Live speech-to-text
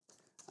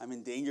I'm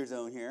in danger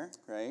zone here,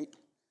 right?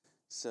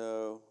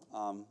 So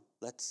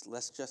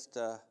let's just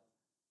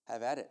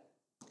have at it.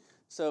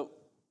 So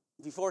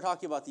before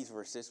talking about these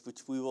verses, which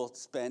we will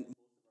spend most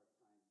of our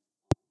time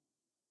on,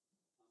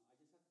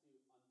 I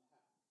just have to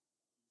unpack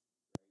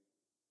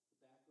the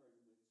background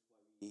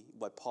in which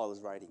why Paul is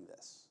writing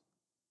this.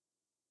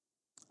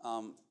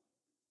 And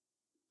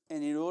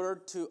in order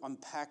to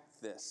unpack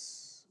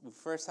this, we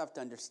first have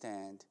to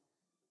understand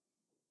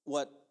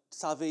what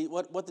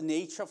the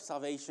nature of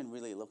salvation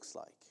really looks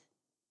like.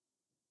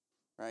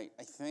 Right?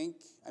 I think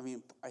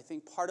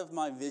part of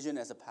my vision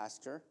as a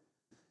pastor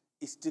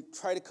is to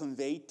try to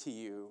convey to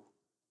you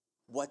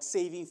what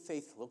saving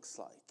faith looks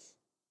like.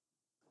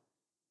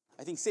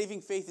 I think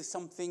saving faith is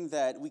something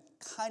that we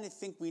kind of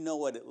think we know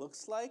what it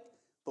looks like,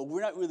 but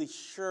we're not really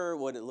sure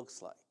what it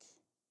looks like.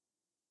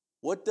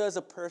 What does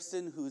a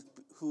person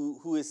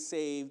who is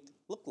saved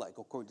look like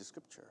according to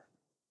Scripture?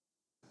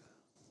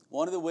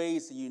 One of the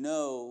ways that you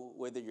know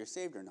whether you're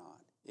saved or not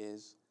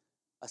is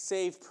a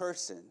saved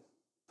person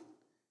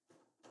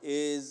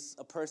is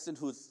a person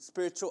whose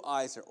spiritual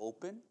eyes are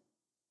open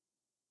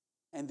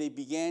and they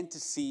began to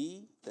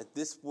see that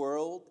this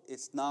world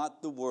is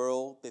not the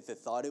world that they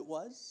thought it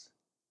was,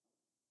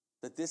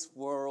 that this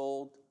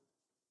world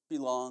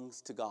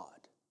belongs to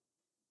God.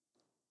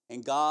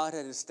 And God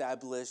had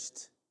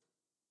established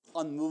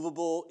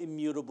unmovable,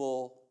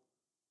 immutable,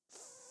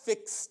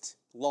 fixed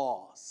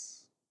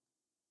laws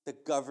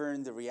that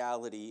govern the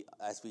reality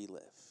as we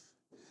live.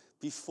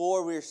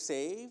 Before we're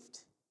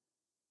saved,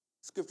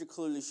 Scripture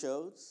clearly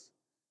shows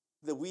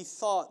that we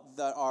thought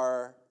that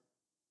our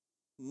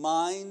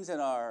minds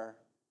and our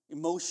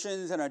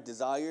emotions and our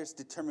desires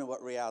determine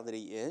what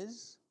reality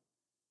is.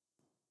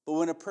 But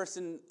when a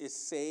person is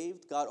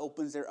saved, God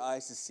opens their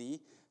eyes to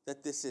see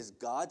that this is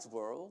God's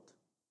world.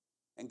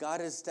 And God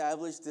has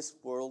established this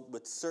world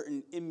with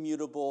certain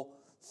immutable,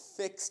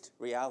 fixed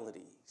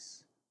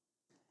realities.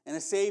 And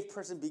a saved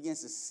person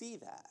begins to see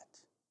that.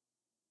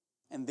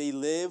 And they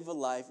live a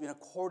life in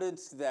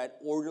accordance to that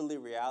orderly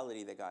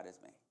reality that God has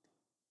made.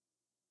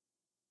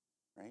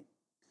 Right?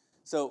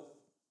 So,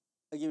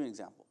 I'll give you an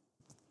example.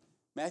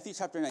 Matthew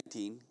chapter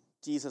 19,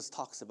 Jesus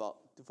talks about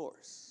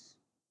divorce.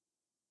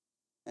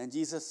 And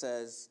Jesus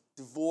says,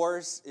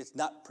 divorce is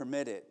not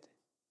permitted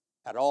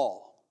at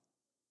all,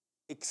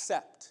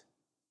 except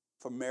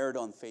for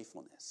marital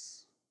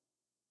unfaithfulness.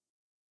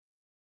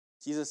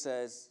 Jesus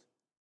says,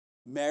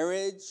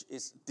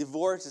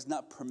 divorce is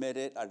not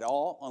permitted at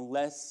all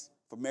unless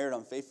for marital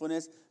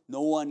unfaithfulness,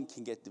 no one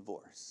can get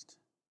divorced.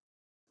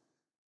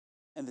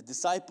 And the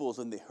disciples,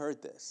 when they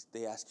heard this,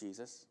 they asked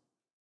Jesus,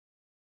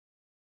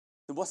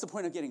 then what's the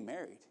point of getting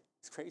married?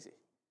 It's crazy.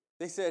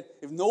 They said,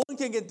 if no one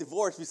can get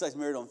divorced besides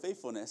marital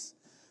unfaithfulness,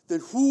 then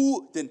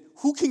who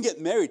can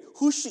get married?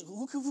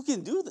 Who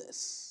can do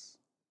this?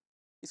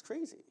 It's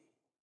crazy.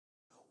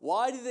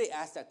 Why did they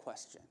ask that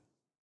question?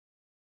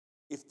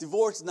 If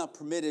divorce is not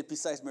permitted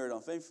besides marital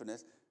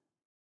unfaithfulness,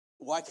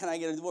 why can't I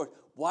get a divorce?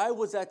 Why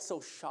was that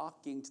so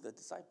shocking to the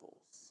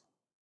disciples?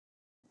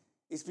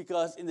 It's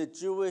because in the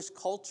Jewish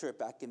culture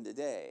back in the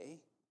day,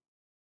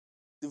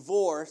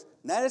 divorce,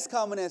 not as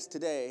common as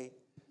today,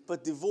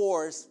 but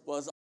divorce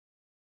was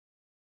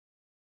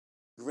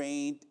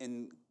ingrained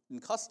in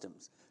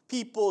customs.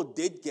 People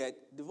did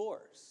get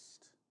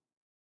divorced.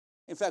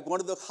 In fact, one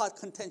of the hot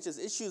contentious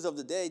issues of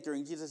the day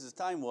during Jesus'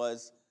 time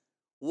was,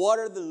 what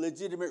are the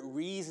legitimate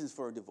reasons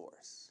for a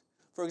divorce?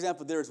 For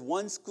example, there's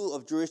one school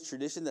of Jewish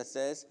tradition that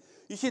says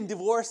you can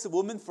divorce a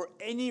woman for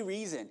any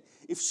reason.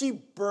 If she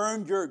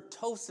burned your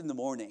toast in the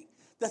morning,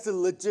 that's a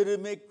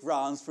legitimate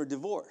grounds for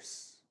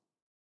divorce.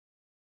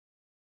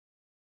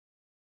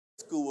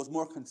 School was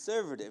more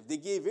conservative. They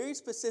gave very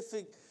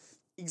specific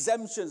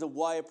exemptions of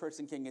why a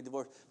person can get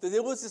divorced. But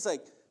there was this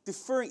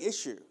differing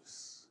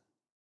issues.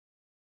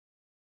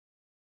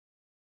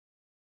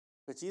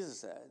 But Jesus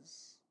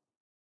says,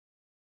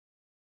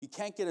 you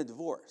can't get a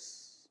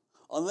divorce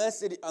unless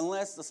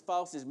the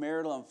spouse is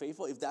marital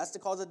unfaithful. If that's the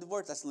cause of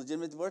divorce, that's a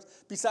legitimate divorce.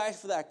 Besides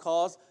for that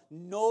cause,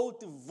 no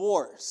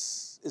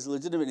divorce is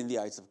legitimate in the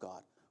eyes of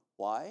God.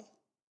 Why?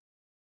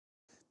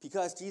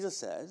 Because Jesus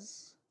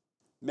says,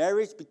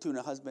 marriage between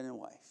a husband and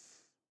wife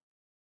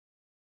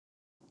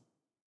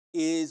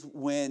is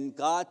when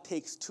God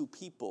takes two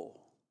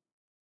people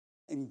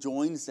and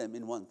joins them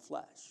in one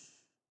flesh.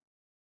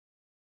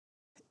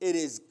 It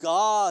is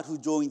God who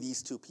joined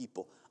these two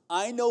people.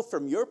 I know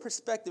from your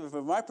perspective and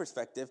from my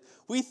perspective,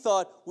 we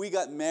thought we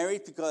got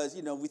married because,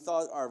 we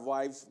thought our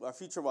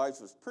future wives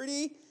was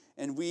pretty,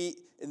 and they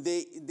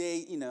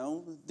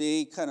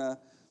kind of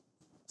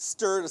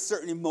stirred a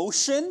certain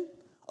emotion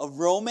of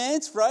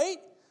romance, right?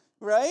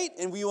 Right?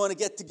 And we want to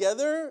get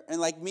together.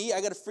 And like me,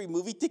 I got a free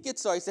movie ticket.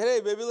 So I said,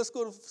 hey, baby, let's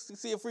go to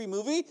see a free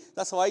movie.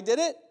 That's how I did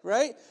it,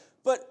 right?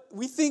 But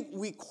we think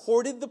we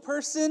courted the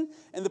person,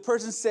 and the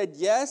person said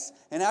yes.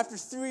 And after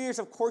 3 years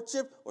of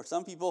courtship, or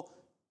some people,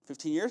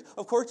 15 years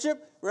of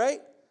courtship, right?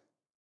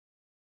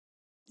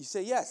 You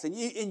say yes. And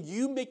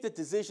you make the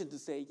decision to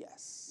say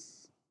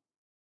yes.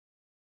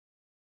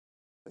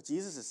 But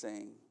Jesus is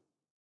saying,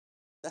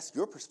 that's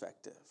your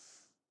perspective.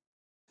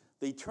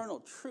 the eternal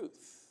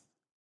truth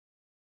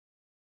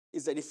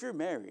is that if you're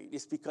married,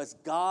 it's because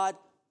God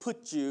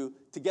put you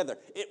together.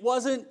 It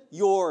wasn't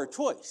your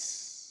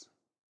choice.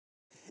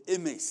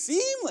 It may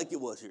seem like it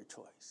was your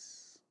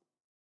choice,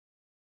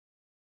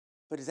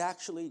 but it's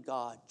actually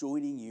God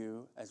joining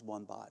you as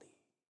one body.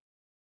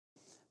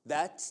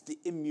 That's the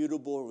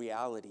immutable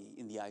reality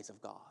in the eyes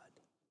of God.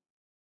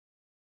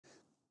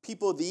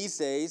 People these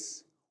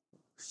days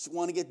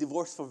want to get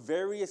divorced for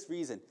various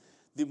reasons.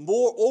 The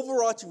more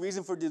overarching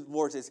reason for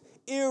divorce is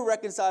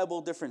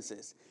irreconcilable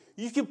differences.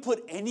 You can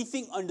put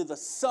anything under the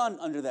sun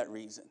under that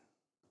reason.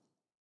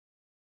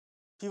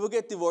 People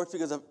get divorced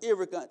because of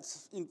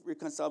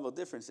irreconcilable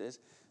differences,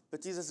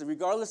 but Jesus says,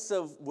 regardless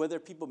of whether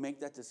people make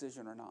that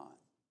decision or not,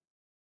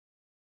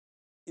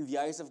 in the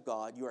eyes of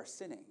God, you are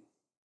sinning.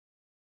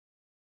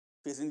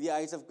 Because in the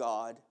eyes of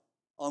God,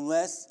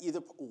 unless either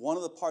one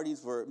of the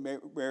parties were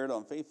married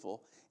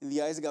unfaithful, in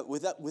the eyes of God,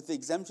 with the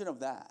exemption of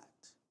that,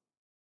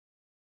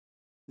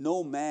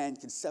 no man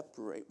can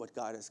separate what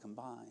God has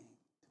combined.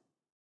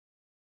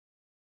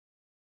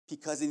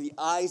 Because in the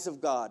eyes of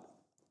God,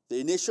 the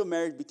initial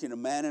marriage between a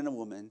man and a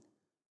woman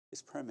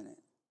is permanent.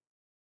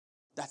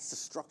 That's the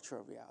structure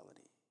of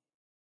reality.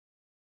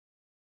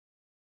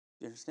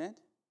 You understand?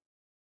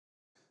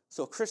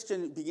 So a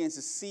Christian begins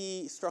to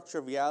see structure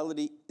of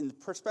reality in the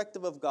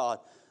perspective of God,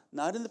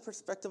 not in the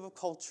perspective of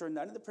culture,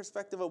 not in the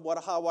perspective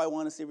of how I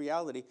want to see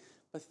reality,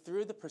 but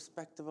through the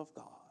perspective of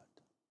God.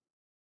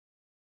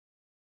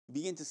 You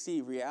begin to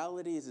see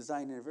reality is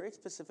designed in a very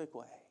specific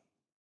way.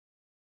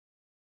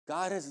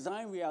 God has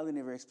designed reality in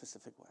a very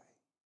specific way.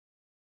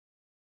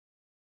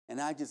 And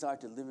I desire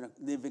to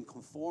live in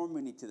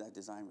conformity to that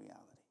design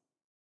reality.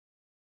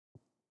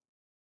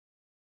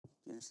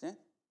 You understand?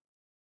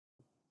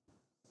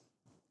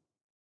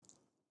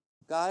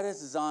 God has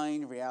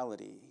designed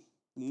reality.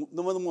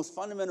 One of the most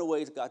fundamental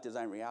ways God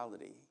designed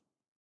reality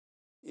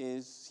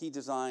is He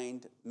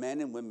designed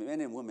men and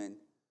women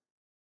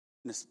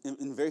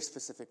in very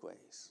specific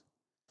ways.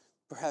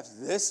 Perhaps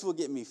this will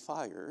get me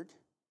fired,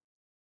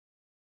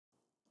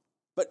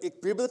 but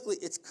biblically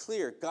it's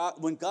clear.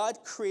 When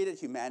God created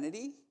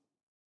humanity,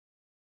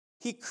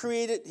 He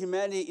created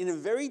humanity in a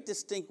very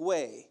distinct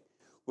way,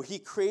 where He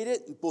created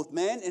both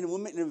men and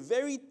women in a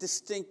very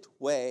distinct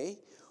way,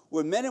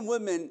 where men and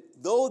women,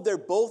 though they're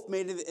both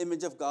made in the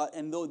image of God,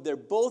 and though they're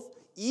both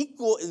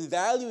equal in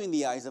value in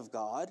the eyes of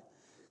God,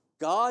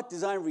 God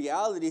designed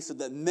reality so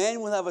that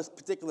men will have a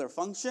particular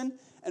function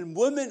and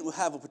women will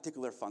have a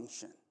particular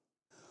function.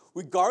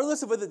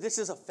 Regardless of whether this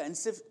is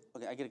offensive,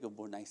 okay, I gotta go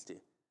more nice to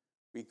you.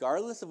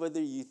 Regardless of whether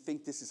you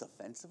think this is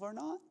offensive or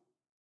not,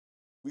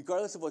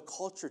 regardless of what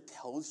culture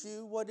tells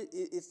you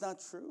it's not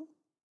true,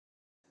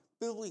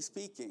 biblically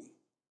speaking,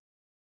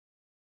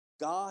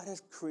 God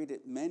has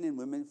created men and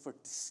women for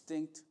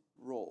distinct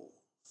roles.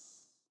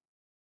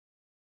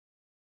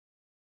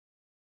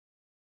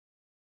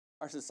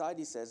 Our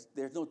society says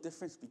there's no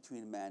difference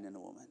between a man and a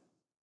woman.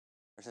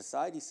 Our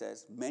society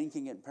says men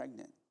can get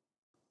pregnant.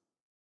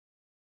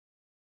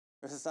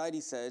 Our society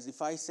says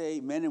if I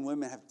say men and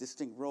women have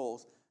distinct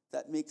roles,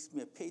 that makes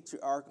me a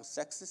patriarchal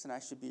sexist and I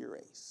should be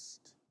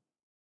erased.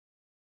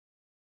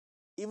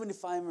 Even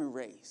if I'm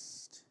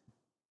erased,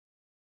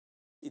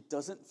 it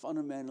doesn't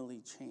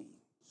fundamentally change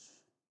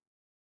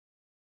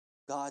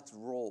God's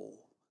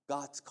role,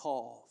 God's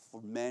call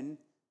for men,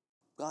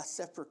 God's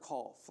separate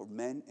call for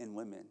men and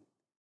women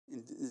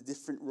in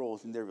different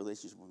roles in their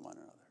relationship with one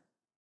another.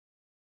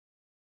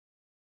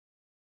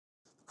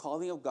 The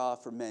calling of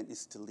God for men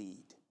is to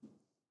lead.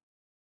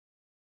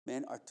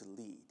 Men are to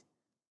lead.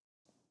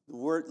 The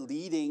word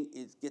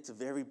leading gets a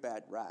very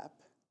bad rap.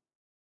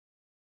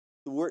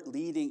 The word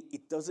leading,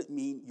 it doesn't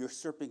mean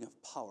usurping of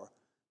power.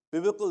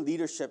 Biblical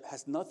leadership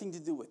has nothing to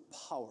do with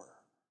power.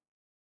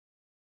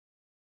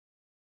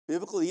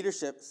 Biblical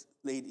leadership,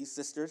 ladies,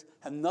 sisters,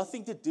 have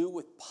nothing to do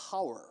with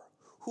power.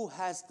 Who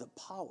has the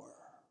power?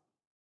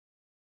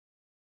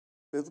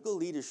 Biblical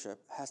leadership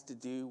has to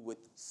do with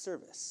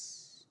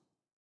service.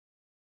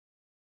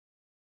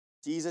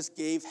 Jesus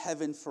gave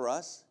heaven for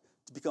us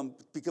to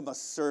become a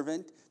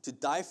servant, to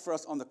die for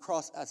us on the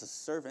cross as a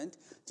servant.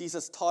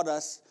 Jesus taught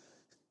us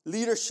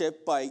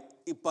leadership by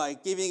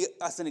giving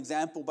us an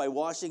example by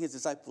washing his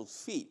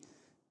disciples' feet.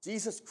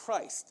 Jesus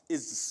Christ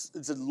is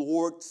the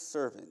Lord's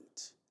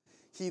servant.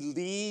 He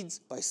leads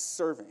by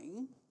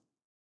serving.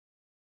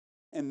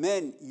 And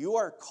men, you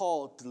are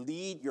called to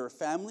lead your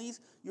families.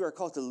 You are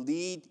called to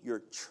lead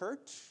your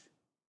church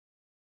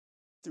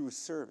through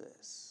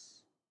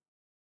service.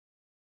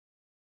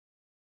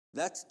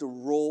 That's the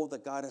role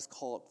that God has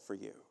called for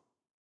you.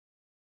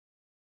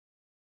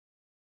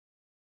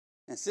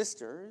 And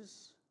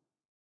sisters,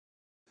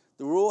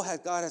 the role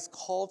that God has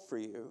called for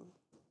you,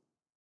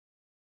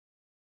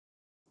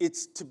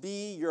 it's to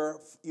be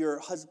your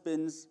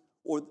husband's,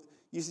 or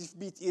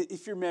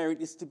if you're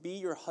married, it's to be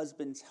your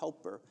husband's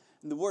helper.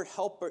 And the word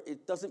helper,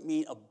 it doesn't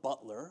mean a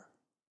butler,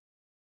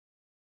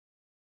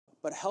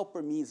 but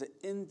helper means an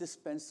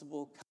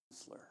indispensable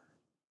counselor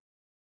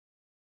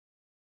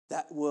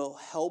that will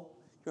help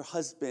your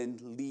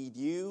husband lead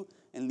you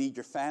and lead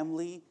your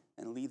family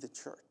and lead the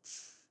church.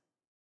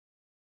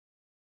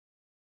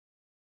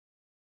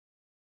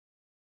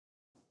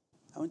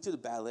 I went to the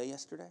ballet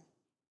yesterday.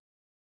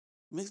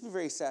 It makes me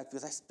very sad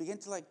because I began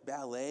to like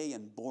ballet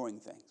and boring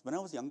things. When I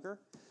was younger,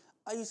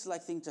 I used to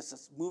like things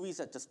just movies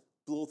that just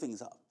blow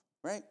things up,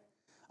 right?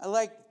 I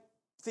like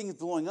things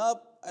blowing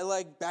up. I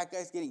like bad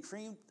guys getting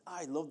creamed.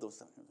 I love those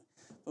things.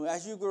 But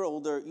as you grow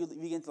older, you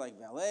begin to like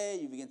ballet.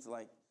 You begin to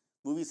like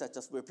movies that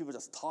just where people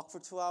just talk for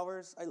 2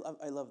 hours.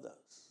 I love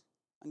those.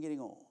 I'm getting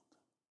old.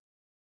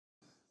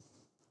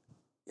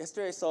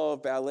 Yesterday I saw a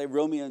ballet,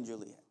 Romeo and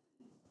Juliet.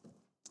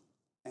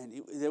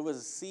 And there was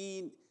a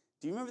scene.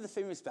 Do you remember the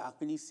famous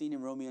balcony scene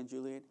in Romeo and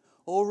Juliet?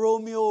 Oh,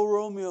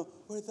 Romeo,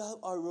 where thou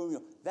art,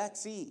 Romeo. That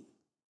scene.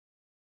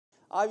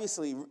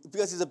 Obviously,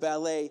 because it's a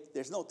ballet,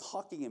 there's no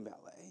talking in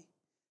ballet.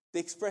 They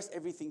express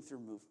everything through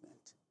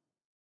movement.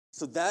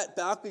 So that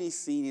balcony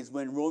scene is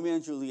when Romeo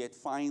and Juliet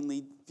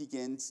finally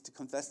begins to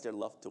confess their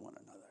love to one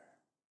another.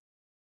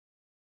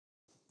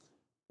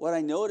 What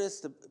I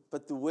noticed,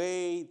 but the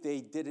way they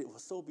did it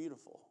was so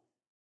beautiful.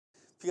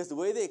 Because the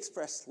way they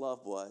expressed love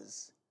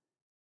was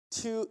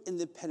two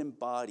independent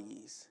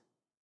bodies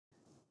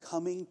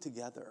coming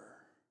together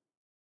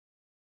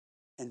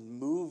and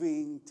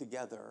moving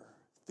together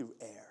through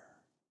air.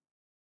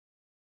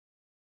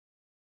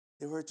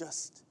 They were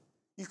just,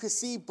 you could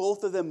see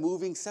both of them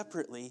moving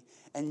separately,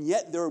 and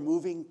yet they were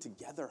moving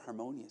together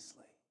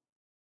harmoniously.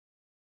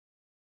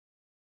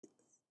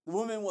 The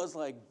woman was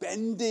like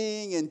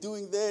bending and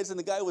doing this, and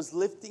the guy was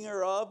lifting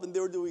her up, and they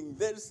were doing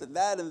this and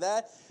that and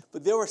that.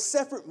 But they were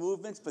separate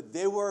movements, but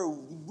they were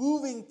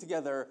moving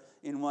together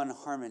in one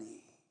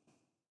harmony.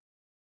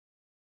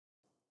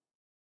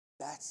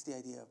 That's the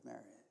idea of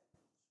marriage.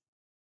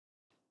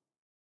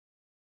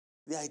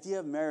 The idea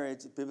of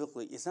marriage,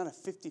 biblically, is not a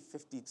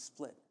 50-50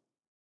 split.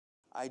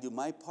 I do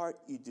my part,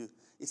 you do.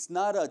 It's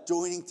not a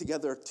joining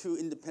together of two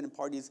independent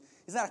parties.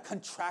 It's not a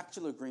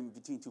contractual agreement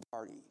between two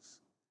parties.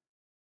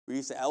 Where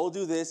you say, I will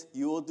do this,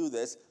 you will do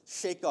this,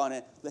 shake on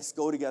it, let's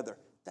go together.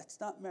 That's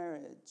not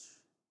marriage.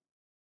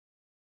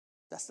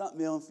 That's not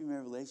male and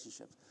female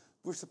relationships.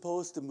 We're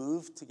supposed to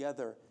move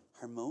together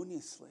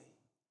harmoniously.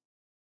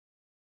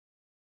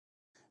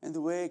 And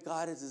the way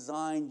God has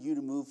designed you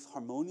to move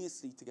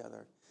harmoniously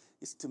together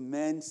is to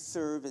men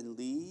serve and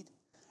lead,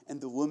 and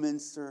the women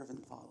serve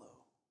and follow.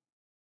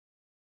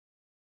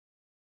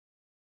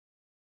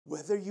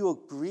 Whether you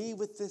agree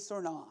with this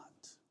or not,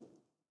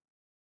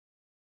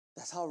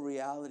 that's how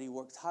reality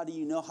works. How do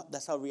you know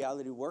that's how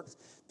reality works?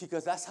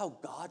 Because that's how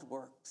God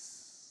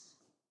works.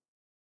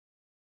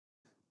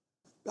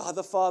 God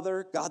the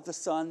Father, God the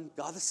Son,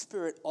 God the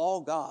Spirit,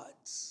 all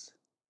gods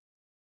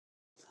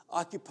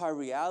occupy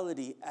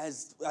reality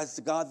as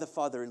the God the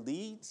Father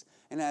leads,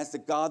 and as the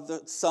God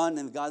the Son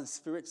and God the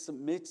Spirit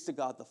submits to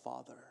God the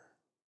Father.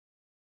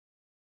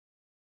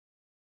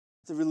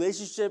 The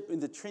relationship in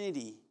the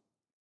Trinity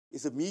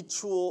is a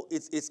mutual,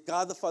 it's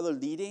God the Father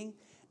leading,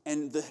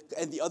 and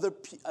the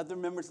other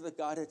members of the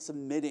Godhead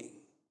submitting.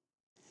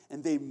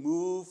 And they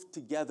move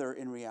together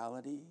in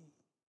reality.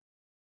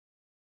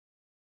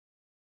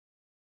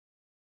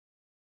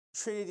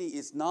 Trinity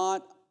is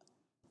not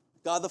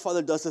God the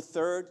Father does the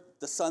third,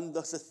 the Son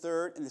does the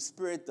third, and the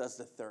Spirit does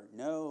the third.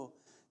 No,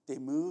 they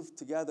move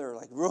together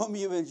like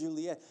Romeo and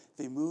Juliet.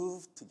 They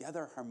move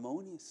together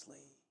harmoniously.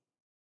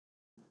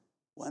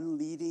 One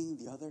leading,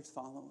 the others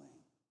following.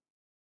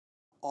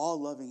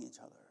 All loving each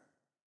other.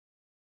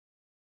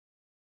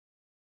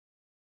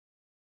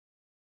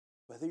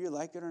 Whether you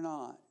like it or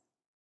not,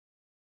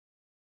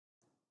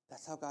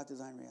 that's how God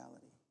designed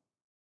reality.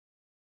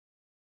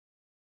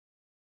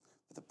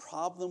 But the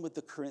problem with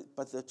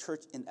the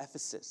church in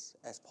Ephesus,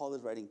 as Paul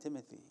is writing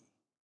Timothy,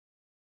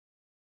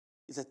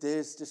 is that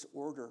there's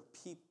disorder.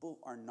 People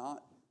are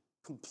not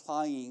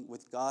complying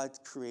with God's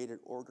created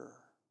order.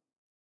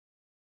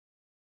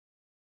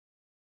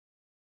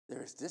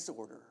 There is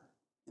disorder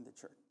in the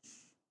church,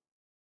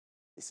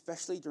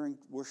 especially during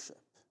worship.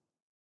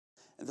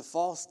 And the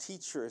false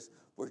teachers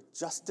were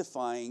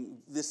justifying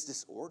this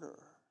disorder.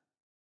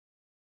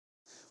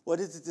 What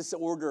is the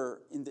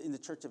disorder in the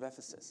church of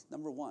Ephesus?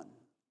 Number one,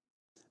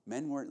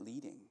 men weren't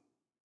leading.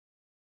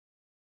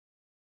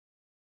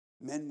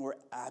 Men were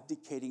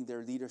abdicating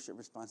their leadership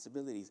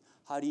responsibilities.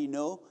 How do you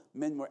know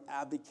men were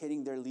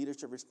abdicating their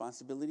leadership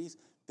responsibilities?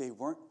 They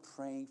weren't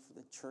praying for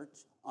the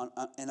church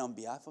and on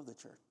behalf of the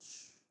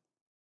church.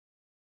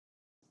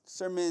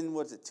 Sermon,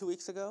 2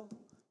 weeks ago?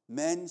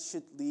 Men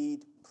should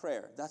lead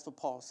prayer. That's what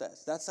Paul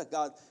says. That's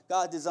how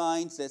God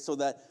designs it so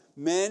that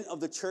men of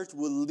the church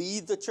will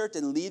lead the church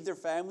and lead their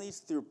families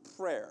through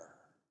prayer.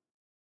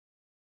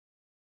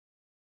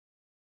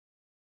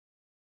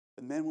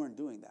 But men weren't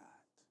doing that.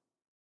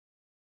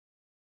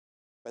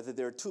 Rather,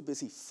 they were too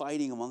busy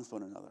fighting amongst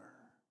one another.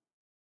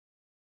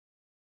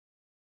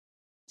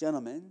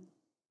 Gentlemen,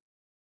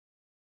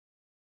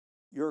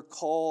 your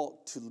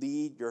call to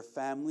lead your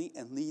family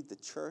and lead the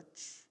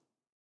church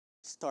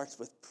starts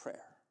with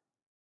prayer.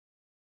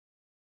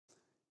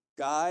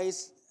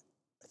 Guys,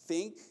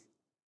 think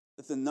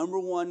that the number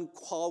one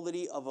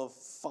quality of a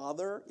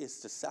father is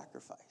to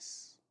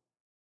sacrifice.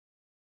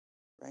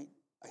 right?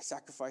 I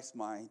sacrifice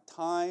my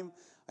time.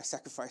 I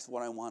sacrifice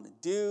what I want to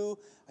do.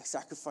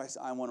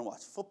 I want to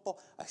watch football.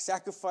 I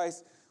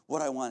sacrifice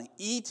what I want to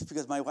eat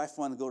because my wife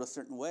wants to go a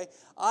certain way.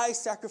 I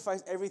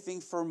sacrifice everything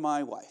for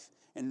my wife.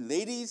 And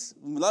ladies,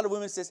 a lot of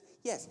women says,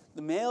 yes,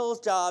 the male's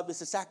job is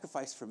to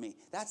sacrifice for me.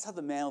 That's how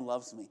the male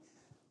loves me.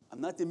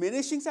 I'm not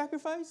diminishing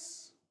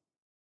sacrifice.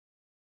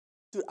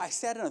 Dude, I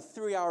sat in a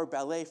 3-hour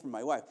ballet for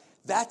my wife.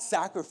 That's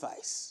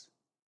sacrifice,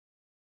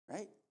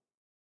 right?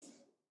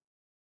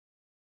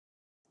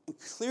 And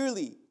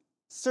clearly,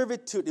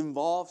 servitude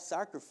involves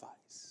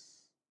sacrifice.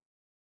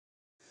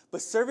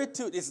 But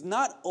servitude is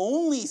not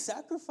only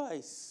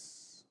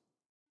sacrifice.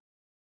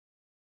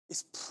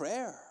 It's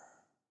prayer.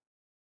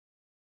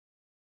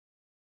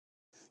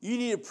 You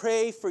need to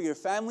pray for your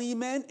family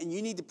men, and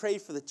you need to pray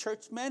for the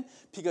church men,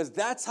 because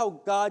that's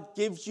how God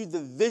gives you the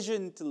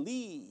vision to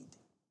lead.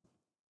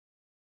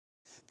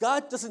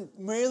 God doesn't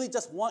merely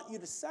just want you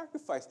to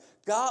sacrifice.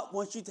 God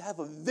wants you to have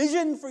a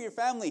vision for your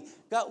family.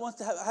 God wants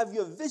to have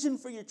you a vision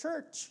for your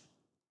church.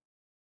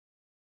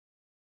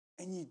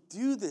 And you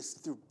do this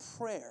through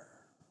prayer.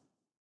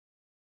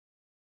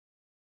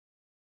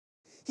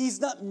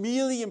 He's not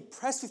merely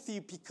impressed with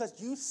you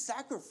because you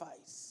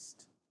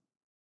sacrificed.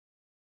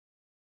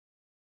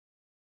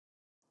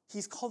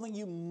 He's calling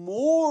you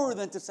more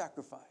than to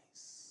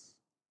sacrifice,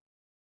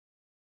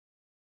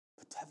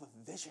 but to have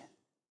a vision.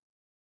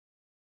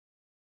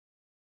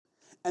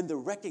 And the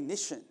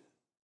recognition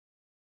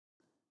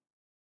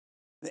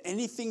that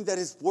anything that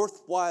is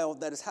worthwhile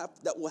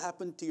that will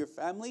happen to your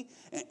family,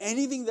 and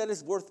anything that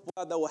is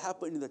worthwhile that will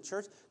happen in the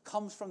church,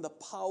 comes from the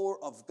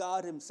power of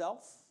God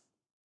himself.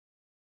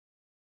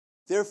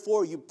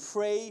 Therefore, you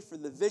pray for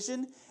the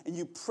vision, and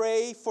you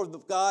pray for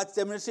God's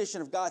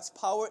demonstration of God's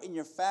power in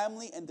your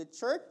family and the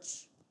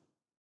church,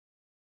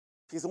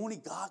 because only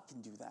God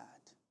can do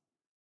that.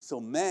 So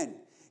men,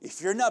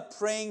 if you're not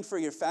praying for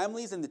your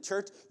families and the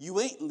church, you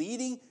ain't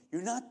leading,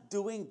 you're not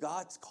doing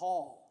God's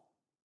call.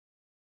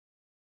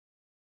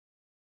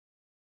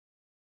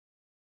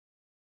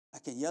 I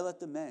can yell at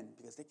the men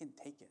because they can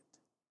take it.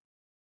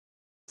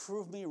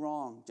 Prove me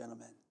wrong,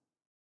 gentlemen.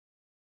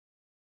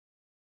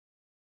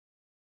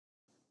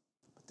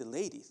 But the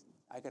ladies,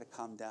 I got to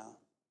calm down.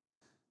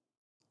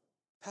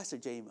 Pastor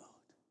J mode.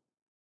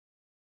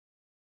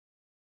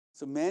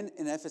 So men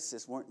in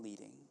Ephesus weren't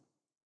leading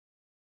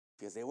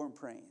because they weren't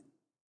praying.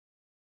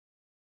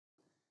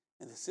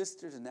 And the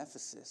sisters in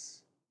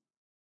Ephesus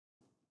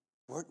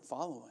weren't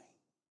following,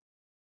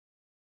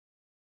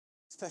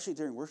 especially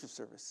during worship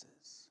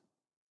services.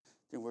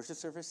 During worship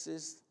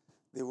services,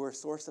 they were a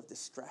source of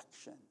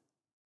distraction,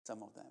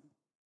 some of them,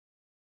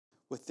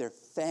 with their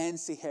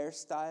fancy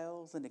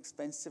hairstyles and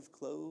expensive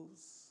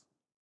clothes.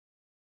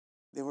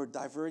 They were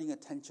diverting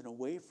attention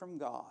away from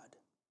God,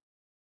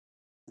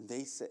 and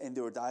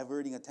they were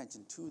diverting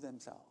attention to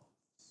themselves.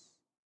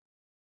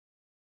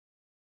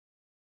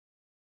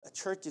 A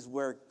church is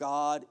where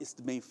God is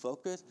the main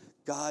focus.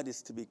 God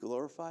is to be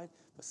glorified.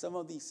 But some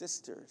of these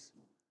sisters,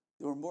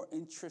 they were more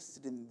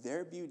interested in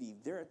their beauty,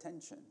 their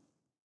attention,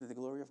 than the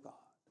glory of God.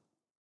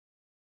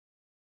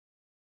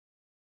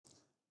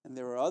 And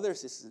there were other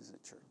sisters in the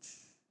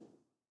church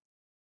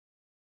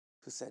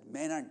who said,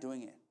 men aren't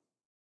doing it.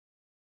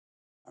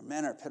 Our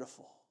men are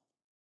pitiful.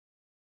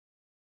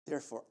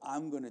 Therefore,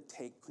 I'm going to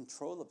take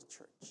control of the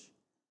church,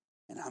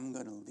 and I'm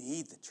going to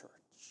lead the church.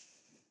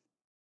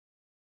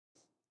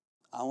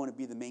 I want to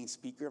be the main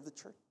speaker of the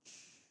church.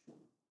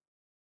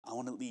 I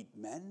want to lead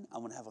men. I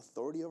want to have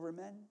authority over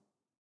men.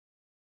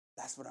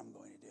 That's what I'm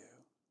going to do.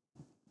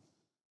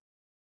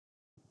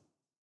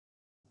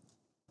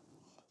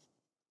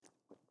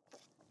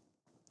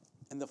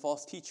 And the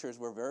false teachers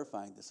were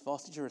verifying this.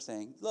 False teachers were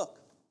saying, look,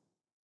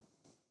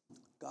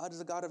 God is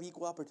a God of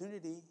equal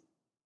opportunity.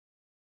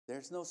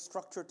 There's no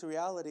structure to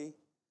reality.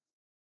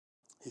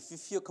 If you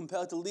feel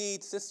compelled to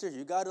lead, sisters,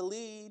 you got to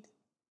lead.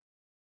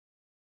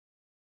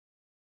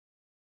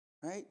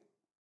 Right?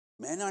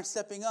 Men aren't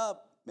stepping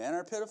up. Men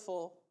are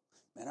pitiful.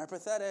 Men are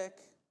pathetic.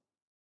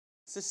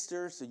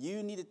 Sisters, so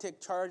you need to take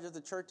charge of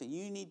the church, and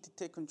you need to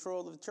take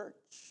control of the church.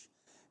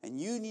 And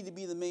you need to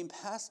be the main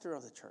pastor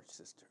of the church,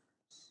 sisters.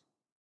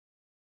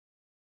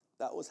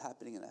 That was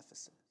happening in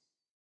Ephesus.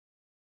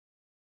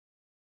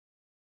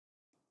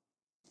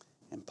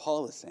 And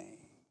Paul is saying,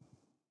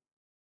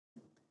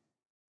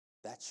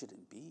 that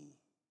shouldn't be.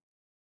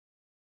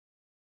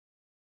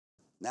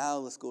 Now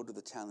let's go to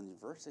the challenging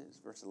verses.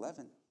 Verse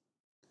 11.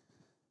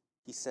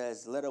 He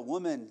says, let a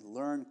woman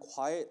learn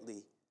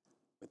quietly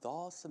with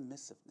all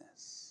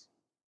submissiveness.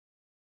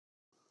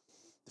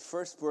 The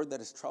first word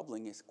that is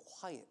troubling is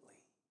quietly.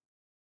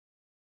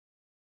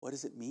 What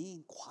does it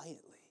mean, quietly?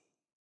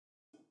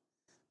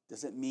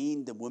 Does it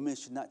mean the women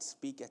should not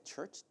speak at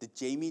church? Did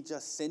Jamie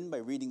just sin by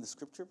reading the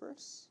scripture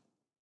verse?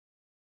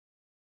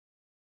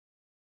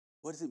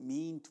 What does it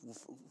mean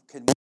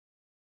can we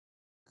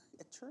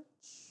at church?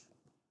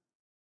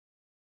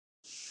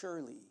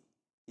 Surely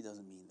he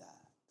doesn't mean that.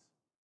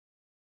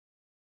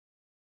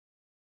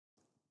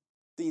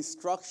 The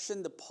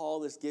instruction that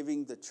Paul is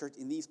giving the church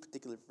in these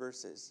particular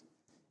verses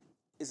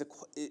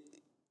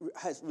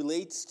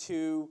relates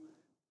to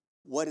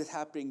what is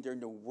happening during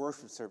the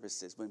worship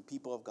services when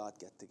people of God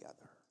get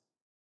together.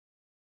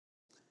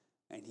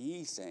 And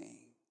he's saying,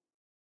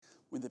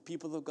 when the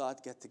people of God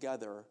get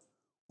together,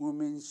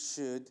 women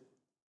should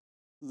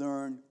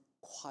learn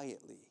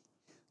quietly.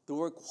 The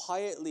word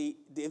quietly,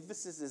 the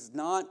emphasis is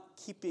not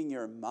keeping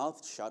your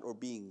mouth shut or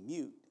being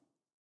mute.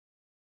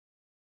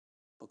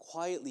 But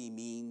quietly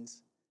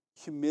means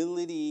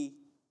humility,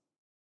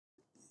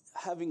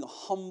 having a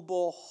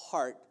humble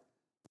heart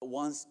that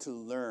wants to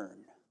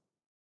learn.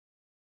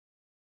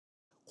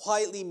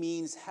 Quietly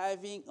means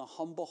having a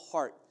humble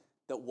heart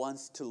that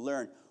wants to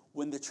learn.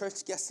 When the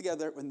church gets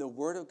together, when the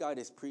word of God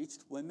is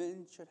preached,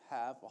 women should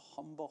have a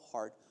humble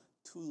heart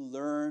to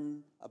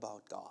learn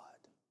about God.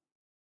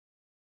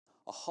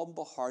 A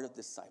humble heart of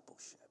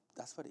discipleship.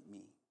 That's what it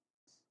means.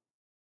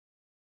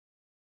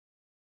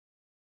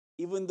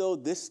 Even though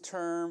this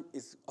term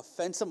is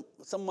offensive,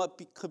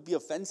 could be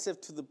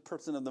offensive to the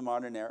person of the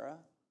modern era,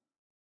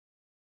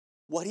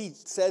 what he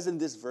says in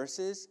these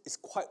verses is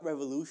quite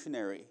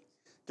revolutionary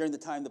during the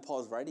time that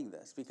Paul is writing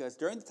this. Because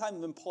during the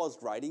time when Paul is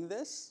writing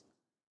this,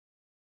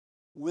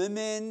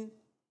 women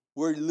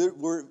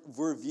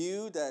were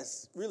viewed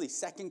as really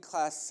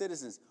second-class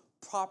citizens,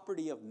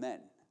 property of men.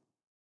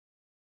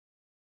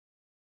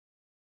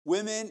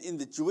 Women in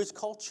the Jewish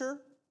culture,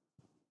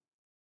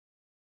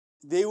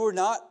 they were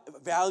not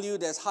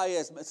valued as high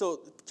as men.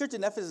 So the church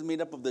in Ephesus is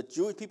made up of the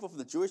Jewish people from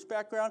the Jewish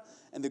background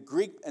and the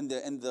Greek and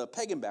the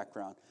pagan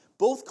background.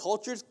 Both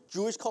cultures,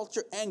 Jewish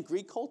culture and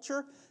Greek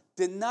culture,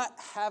 did not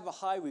have a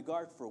high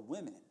regard for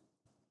women.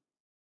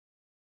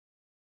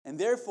 And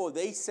therefore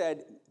they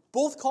said,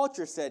 both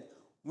cultures said,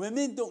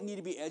 women don't need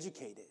to be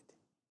educated.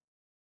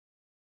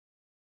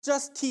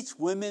 Just teach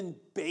women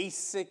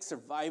basic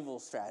survival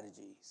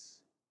strategies.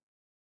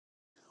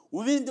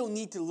 Women don't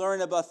need to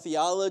learn about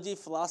theology,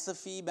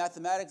 philosophy,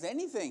 mathematics,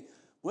 anything.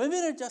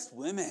 Women are just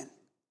women.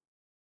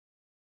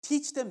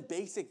 Teach them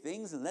basic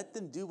things and let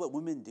them do what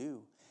women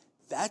do.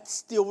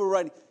 That's the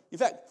overriding. In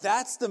fact,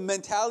 that's the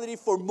mentality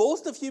for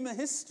most of human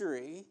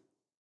history.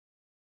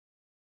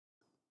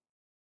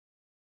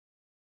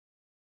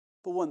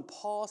 But when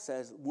Paul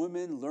says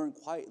women learn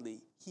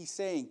quietly, he's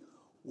saying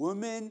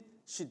women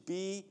should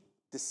be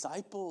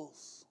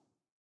disciples.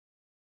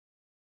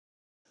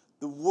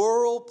 The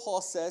world,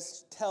 Paul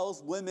says,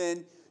 tells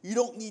women, you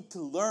don't need to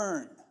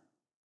learn.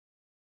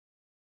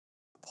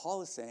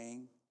 Paul is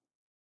saying,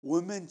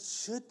 women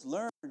should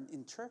learn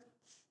in church.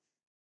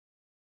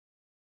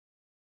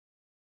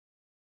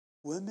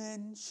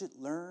 Women should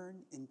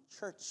learn in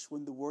church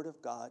when the word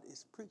of God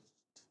is preached.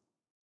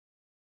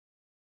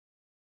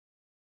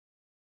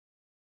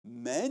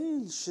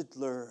 Men should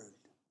learn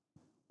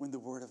when the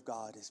word of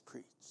God is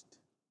preached.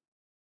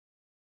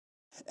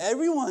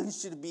 Everyone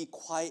should be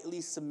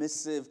quietly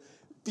submissive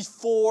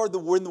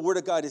when the word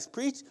of God is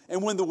preached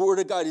and when the word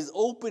of God is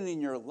open in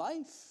your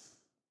life.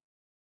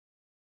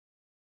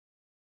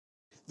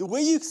 The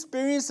way you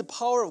experience the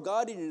power of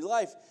God in your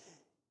life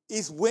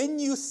is when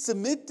you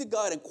submit to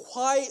God and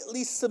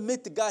quietly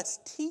submit to God's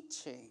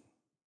teaching.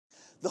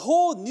 The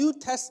whole New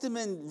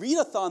Testament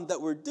readathon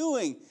that we're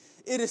doing,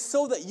 it is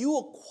so that you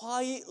will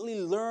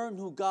quietly learn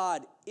who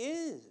God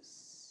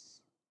is.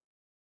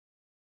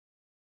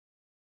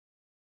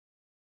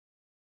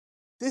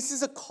 This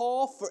is a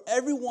call for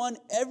everyone,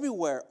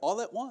 everywhere,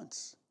 all at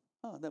once.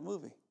 Oh, that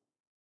movie.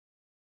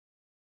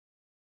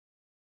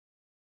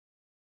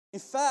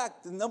 In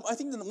fact, I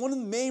think one of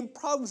the main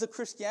problems of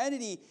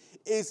Christianity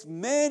is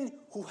men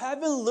who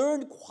haven't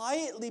learned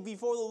quietly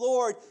before the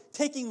Lord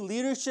taking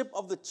leadership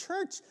of the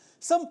church.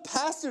 Some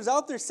pastors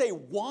out there say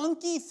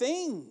wonky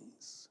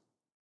things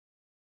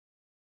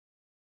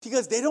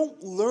because they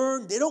don't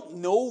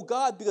know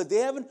God, because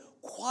they're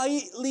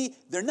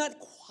not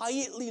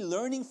quietly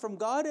learning from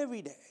God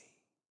every day.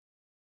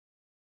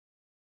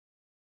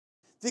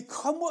 They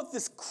come with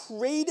this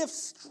creative,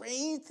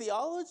 strange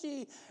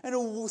theology and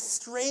a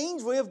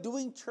strange way of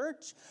doing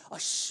church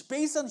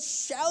based on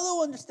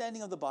shallow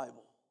understanding of the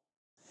Bible.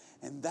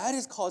 And that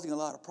is causing a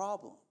lot of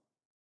problems.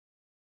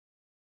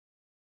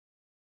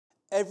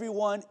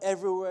 Everyone,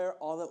 everywhere,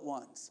 all at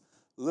once.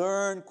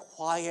 Learn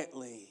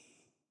quietly.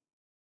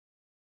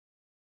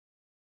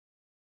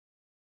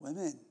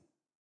 Women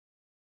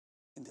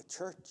in the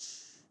church,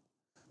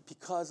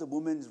 because a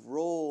woman's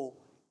role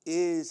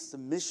is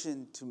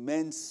submission to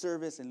men's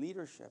service and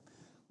leadership,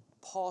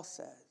 Paul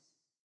says,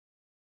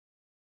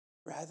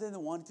 rather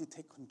than wanting to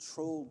take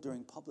control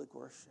during public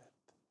worship,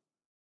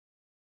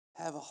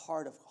 have a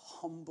heart of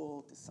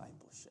humble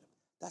discipleship.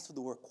 That's what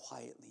the word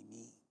quietly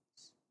means.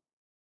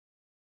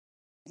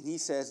 And he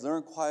says,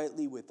 learn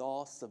quietly with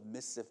all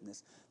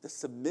submissiveness. The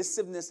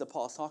submissiveness that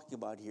Paul's talking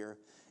about here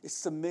is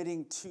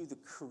submitting to the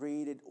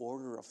created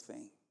order of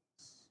things.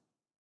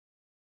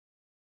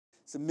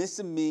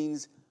 Submissive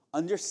means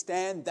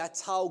understand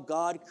that's how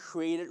God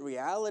created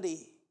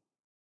reality.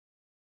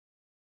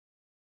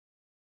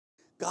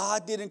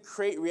 God didn't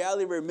create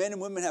reality where men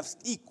and women have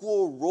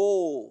equal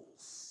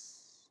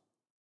roles.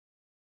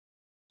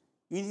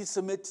 You need to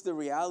submit to the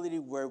reality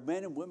where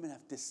men and women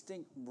have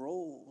distinct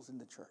roles in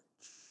the church.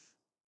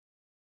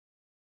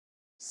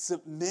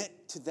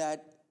 Submit to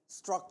that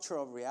structure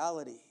of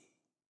reality.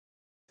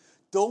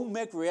 Don't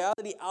make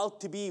reality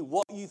out to be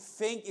what you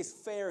think is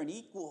fair and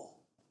equal.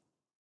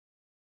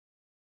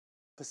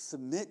 But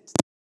submit to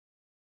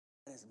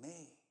what is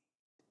made.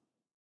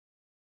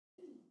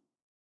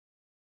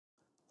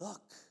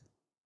 Look,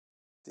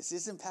 this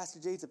isn't Pastor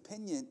Jay's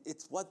opinion.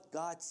 It's what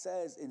God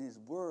says in his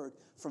word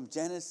from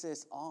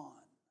Genesis on.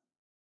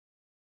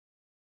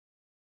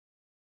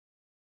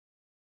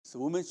 So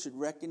women should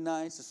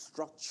recognize the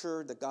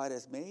structure that God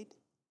has made.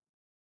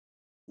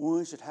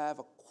 Women should have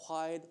a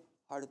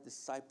quiet-hearted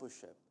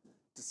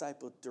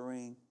disciple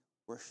during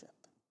worship.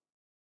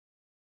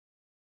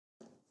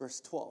 Verse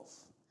 12.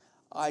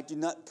 I do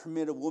not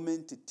permit a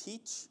woman to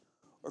teach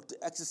or to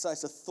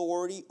exercise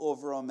authority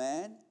over a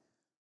man.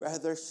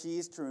 Rather, she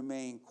is to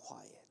remain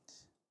quiet.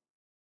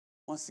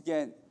 Once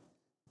again,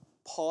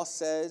 Paul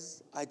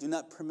says, I do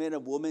not permit a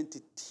woman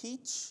to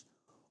teach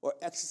or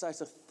exercise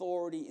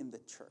authority in the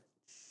church.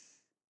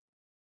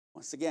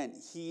 Once again,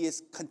 he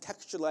is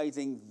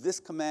contextualizing this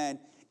command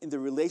in the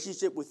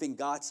relationship within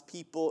God's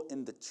people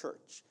in the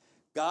church.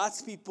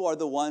 God's people are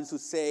the ones who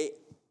say,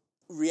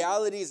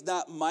 reality is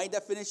not my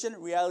definition,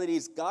 reality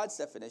is God's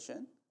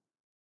definition.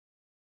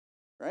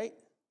 Right?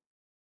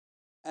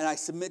 And I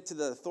submit to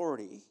the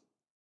authority.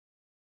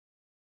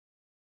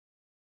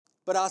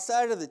 But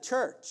outside of the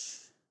church,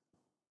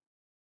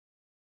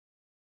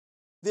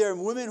 there are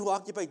women who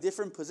occupy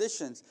different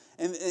positions.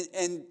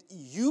 And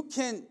you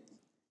can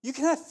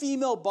have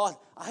female boss.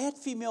 I had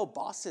female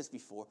bosses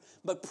before.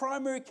 But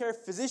primary care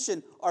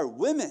physicians are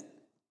women.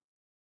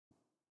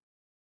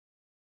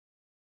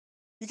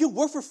 You can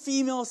work for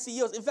female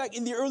CEOs. In fact,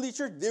 in the early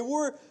church, there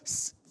were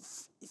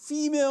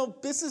female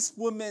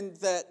businesswomen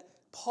that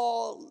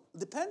Paul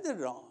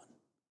depended on.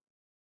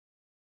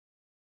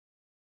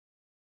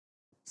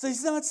 So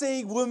he's not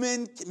saying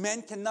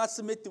men cannot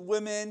submit to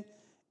women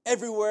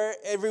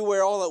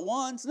everywhere, all at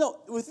once.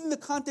 No, within the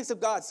context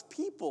of God's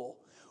people,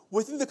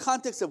 within the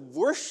context of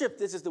worship,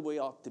 this is the way it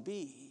ought to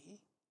be.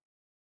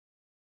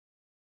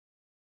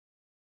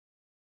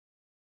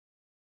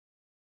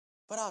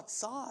 But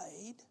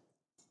outside,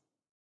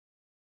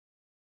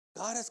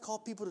 God has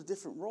called people to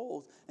different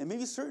roles. And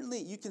maybe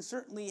you can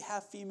certainly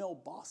have female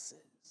bosses.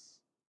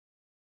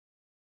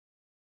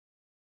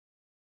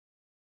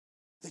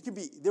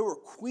 There were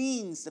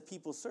queens that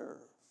people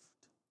served.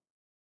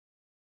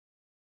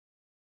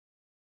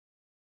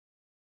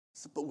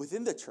 But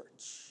within the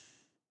church,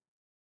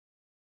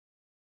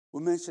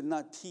 women should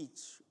not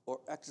teach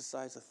or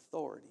exercise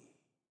authority.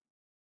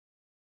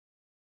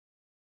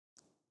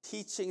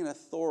 Teaching and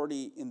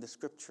authority in the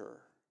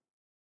scripture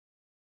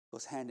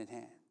goes hand in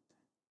hand.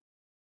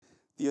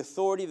 The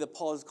authority that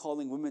Paul is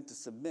calling women to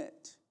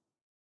submit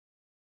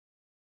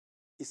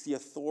is the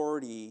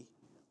authority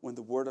when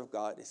the word of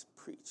God is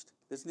preached.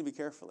 Listen to me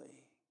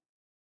carefully.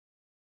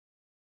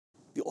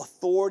 The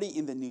authority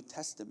in the New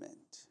Testament,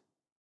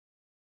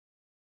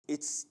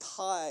 it's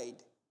tied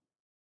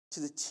to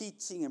the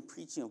teaching and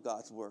preaching of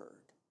God's word.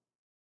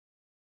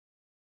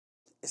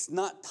 It's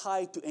not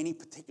tied to any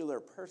particular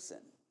person.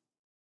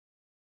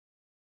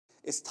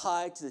 It's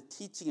tied to the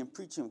teaching and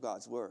preaching of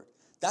God's word.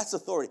 That's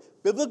authority.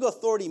 Biblical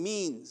authority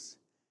means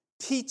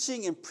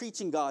teaching and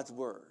preaching God's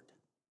word.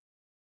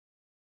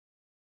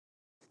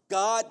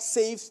 God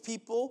saves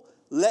people.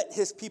 Let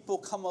his people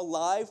come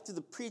alive to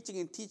the preaching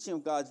and teaching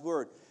of God's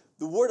word.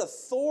 The word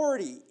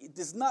authority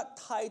is not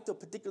tied to a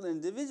particular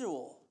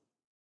individual,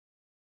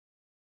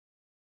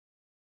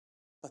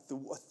 but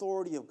the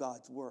authority of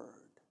God's word.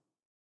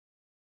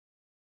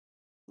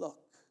 Look,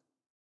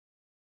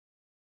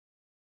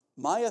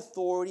 my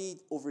authority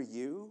over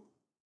you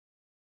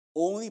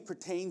only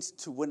pertains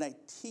to when I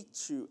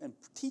teach you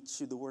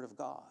the word of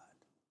God.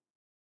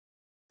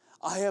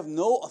 I have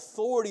no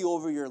authority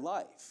over your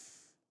life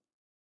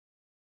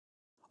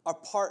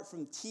apart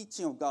from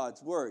teaching of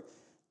God's word.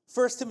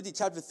 1 Timothy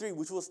chapter 3,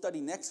 which we'll study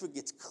next week,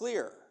 it's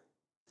clear.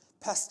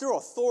 Pastoral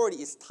authority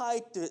is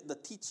tied to the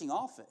teaching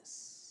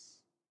office.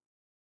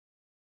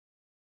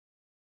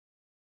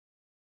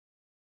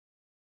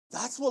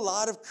 That's where a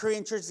lot of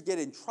Korean churches get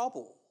in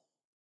trouble.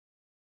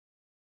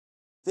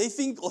 They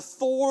think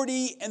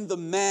authority and the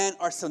man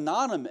are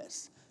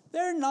synonymous.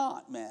 They're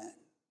not, man.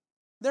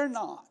 They're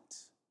not.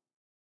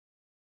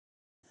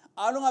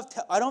 I don't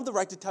have the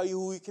right to tell you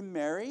who you can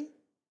marry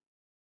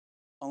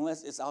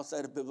unless it's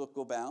outside of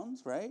biblical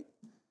bounds, right?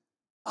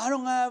 I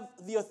don't have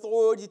the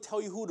authority to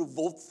tell you who to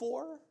vote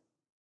for.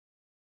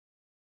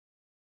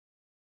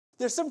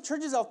 There's some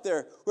churches out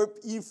there where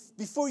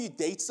before you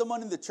date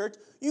someone in the church,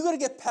 you got to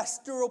get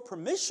pastoral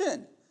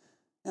permission.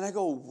 And I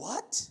go,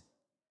 what?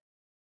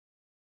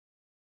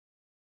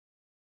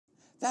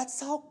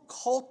 That's how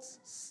cults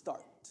start.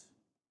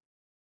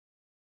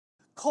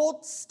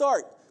 Cults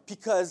start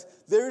because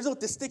there is no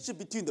distinction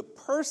between the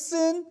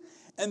person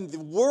and the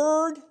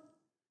word,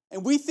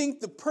 and we think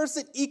the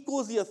person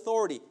equals the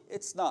authority.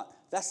 It's not.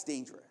 That's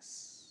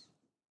dangerous.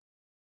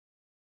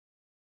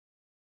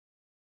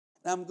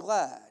 And I'm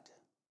glad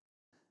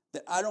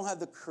that I don't have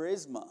the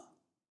charisma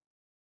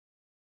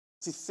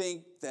to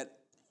think that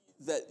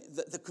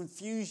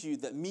confuse you,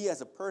 that me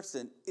as a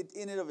person,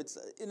 in and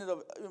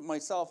of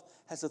myself,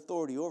 has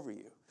authority over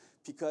you.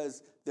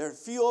 Because there are a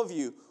few of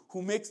you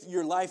who make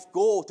your life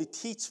goal to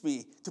teach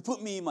me, to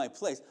put me in my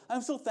place.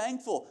 I'm so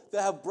thankful that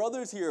I have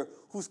brothers here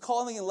whose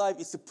calling in life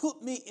is to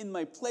put me in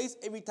my place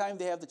every time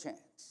they have the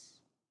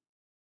chance.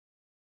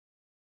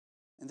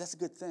 And that's a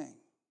good thing.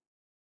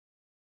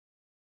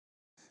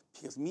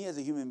 Because me as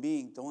a human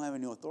being don't have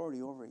any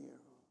authority over you.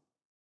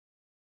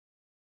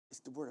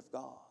 It's the Word of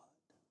God.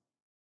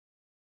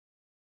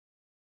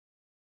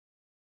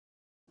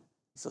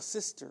 So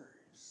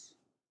sisters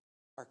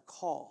are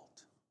called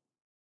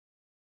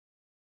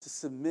to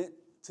submit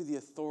to the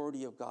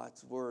authority of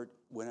God's word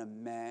when a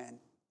man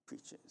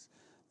preaches.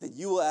 Then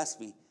you will ask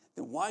me,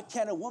 then why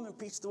can't a woman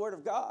preach the word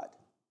of God?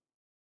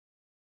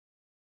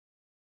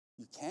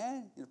 You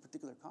can in a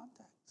particular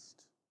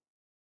context.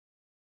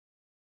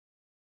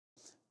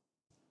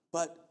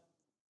 But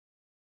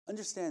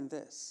understand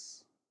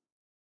this.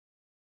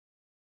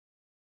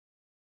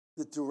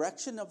 The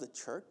direction of the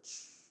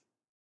church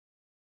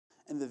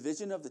and the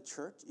vision of the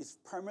church is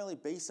primarily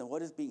based on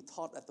what is being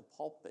taught at the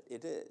pulpit.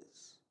 It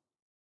is.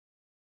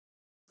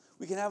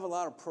 We can have a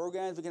lot of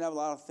programs, we can have a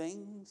lot of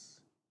things,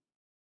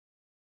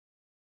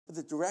 but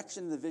the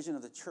direction and the vision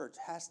of the church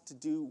has to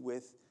do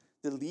with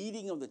the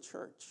leading of the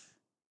church.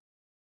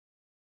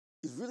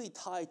 Is really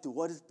tied to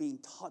what is being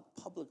taught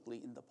publicly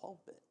in the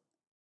pulpit.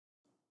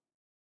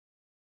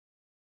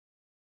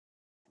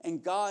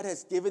 And God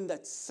has given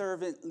that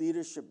servant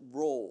leadership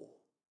role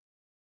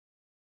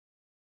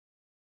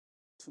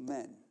to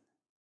men.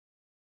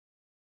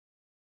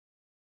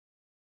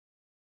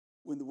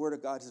 When the word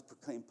of God is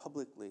proclaimed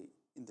publicly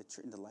in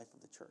the life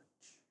of the church.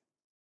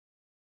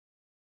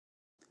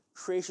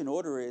 Creation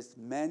order is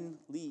men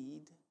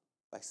lead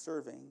by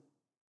serving,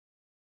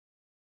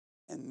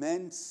 and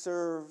men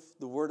serve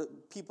the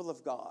people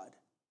of God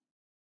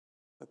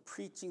by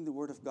preaching the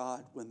word of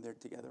God when they're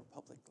together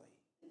publicly.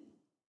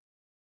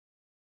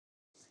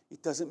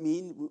 It doesn't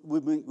mean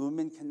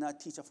women cannot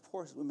teach. Of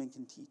course, women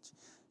can teach.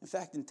 In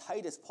fact, in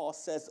Titus, Paul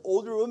says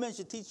older women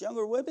should teach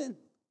younger women.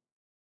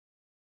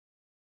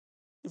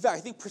 In fact, I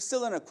think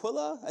Priscilla and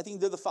Aquila, I think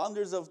they're the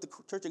founders of the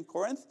church in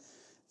Corinth.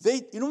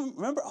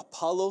 Remember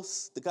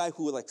Apollos, the guy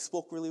who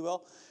spoke really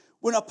well?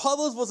 When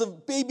Apollos was a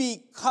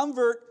baby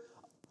convert,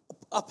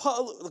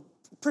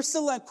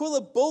 Priscilla and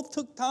Aquila both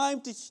took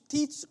time to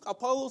teach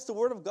Apollos the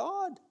word of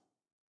God.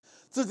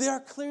 So there are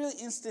clearly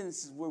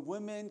instances where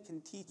women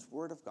can teach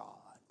word of God.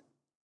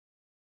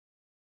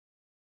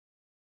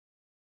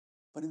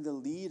 But in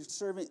the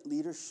servant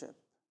leadership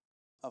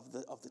of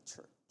the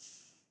church,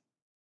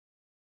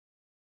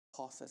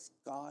 Paul says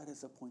God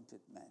has appointed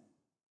men.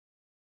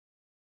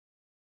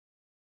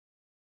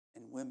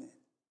 And women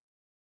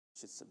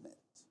should submit.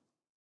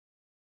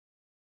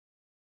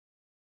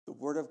 The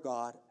word of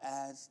God,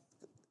 as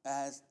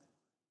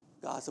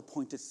God's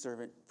appointed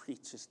servant,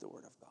 preaches the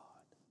word of God.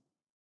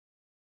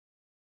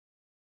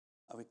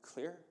 Are we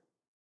clear?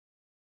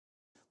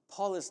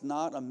 Paul is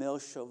not a male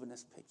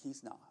chauvinist pig.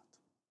 He's not.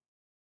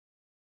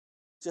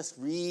 Just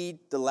read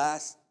the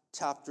last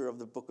chapter of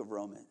the book of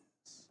Romans.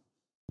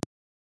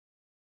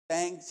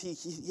 Thanks. He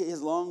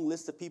has a long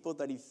list of people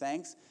that he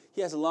thanks.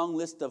 He has a long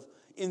list of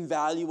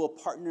invaluable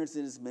partners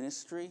in his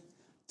ministry.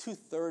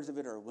 2/3 of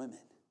it are women.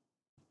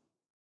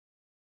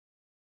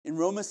 In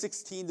Romans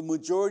 16, the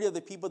majority of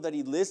the people that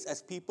he lists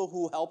as people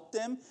who helped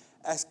him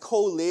as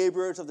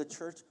co-laborers of the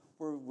church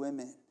were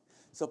women.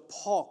 So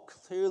Paul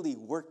clearly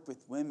worked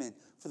with women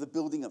for the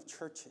building of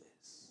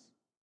churches.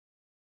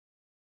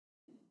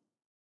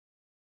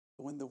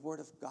 But when the word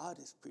of God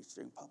is preached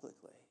during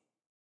publicly,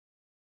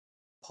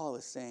 Paul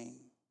is saying,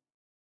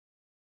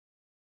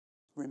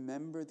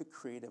 remember the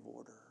creative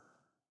order.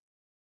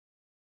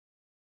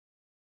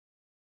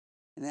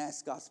 And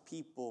as God's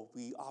people,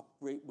 we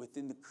operate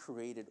within the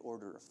created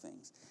order of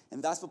things.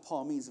 And that's what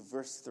Paul means in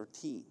verse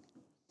 13.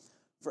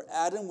 For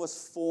Adam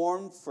was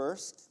formed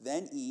first,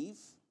 then Eve.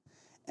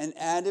 And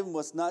Adam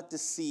was not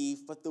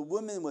deceived, but the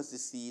woman was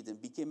deceived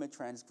and became a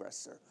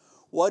transgressor.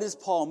 What does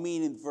Paul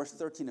mean in verse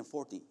 13 and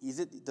 14?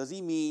 Does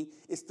he mean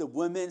it's the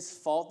women's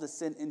fault that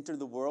sin entered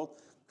the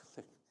world?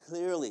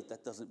 Clearly,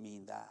 that doesn't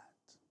mean that.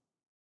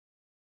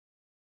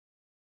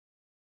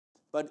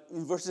 But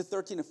in verses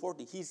 13 and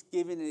 14, he's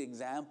giving an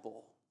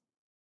example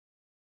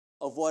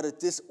of what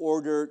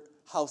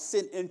how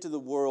sin entered the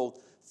world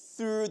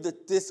through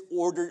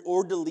the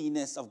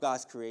orderliness of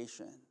God's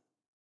creation.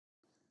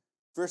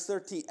 Verse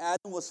 13,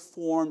 Adam was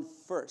formed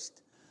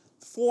first.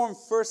 Formed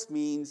first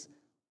means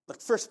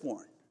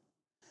firstborn.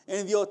 And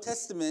in the Old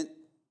Testament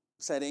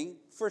setting,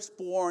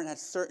 firstborn had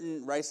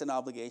certain rights and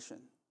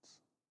obligations.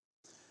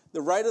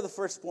 The right of the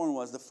firstborn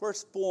was the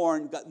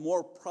firstborn got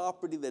more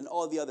property than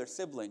all the other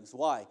siblings.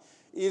 Why?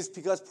 It is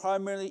because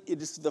primarily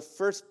it is the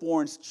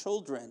firstborn's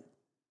children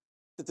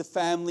that the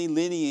family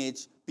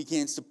lineage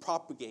begins to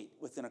propagate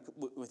within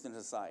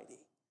a society.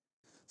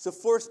 So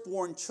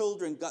firstborn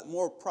children got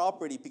more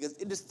property because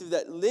it is through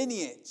that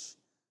lineage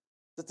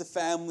that the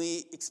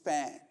family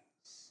expands.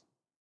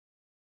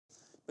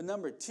 But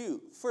number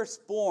two,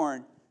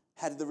 firstborn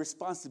had the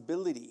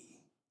responsibility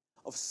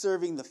of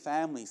serving the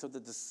family so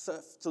that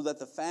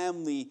the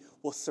family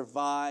will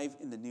survive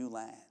in the new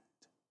land.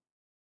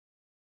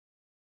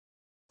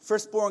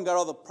 Firstborn got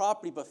all the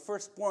property, but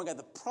firstborn got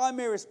the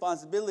primary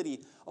responsibility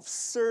of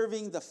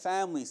serving the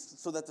family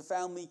so that the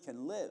family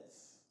can live.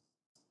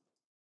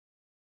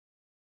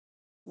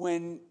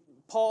 When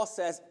Paul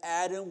says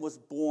Adam was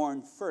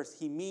born first,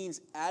 he means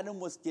Adam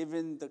was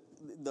given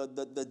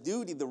the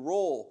duty, the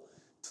role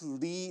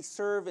to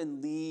serve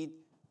and lead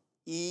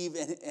Eve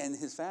and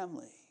his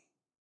family.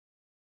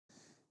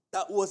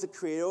 That was the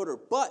created order.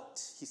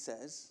 But, he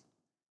says,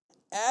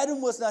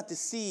 Adam was not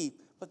deceived,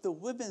 but the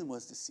woman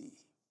was deceived.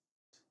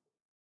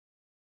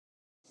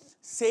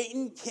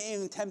 Satan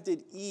came and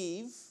tempted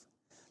Eve,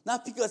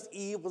 not because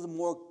Eve was a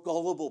more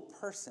gullible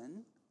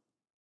person.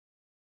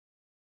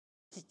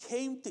 He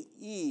came to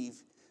Eve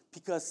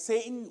because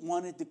Satan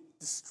wanted to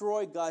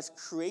destroy God's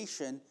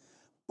creation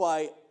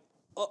by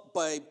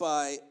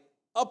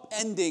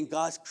upending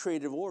God's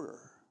creative order.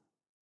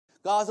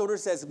 God's order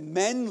says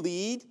men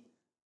lead.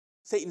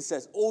 Satan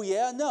says, oh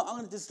yeah, no, I'm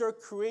going to destroy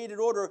created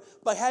order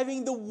by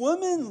having the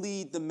woman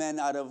lead the men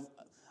out of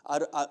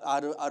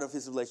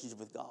his relationship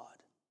with God.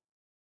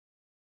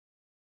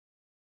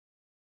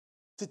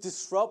 To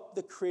disrupt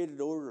the created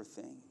order of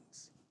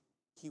things,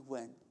 he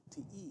went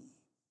to Eve.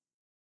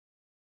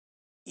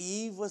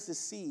 Eve was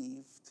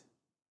deceived,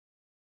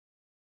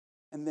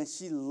 and then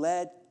she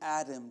led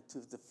Adam to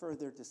the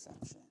further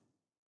deception.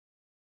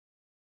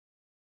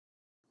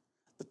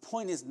 The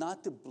point is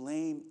not to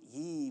blame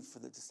Eve for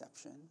the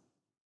deception,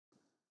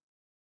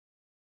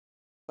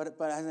 but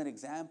as an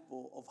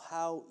example of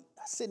how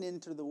sin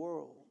entered the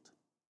world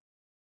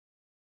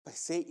by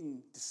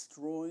Satan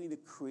destroying the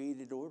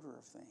created order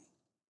of things.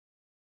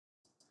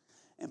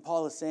 And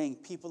Paul is saying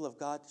people of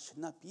God should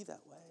not be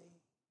that way.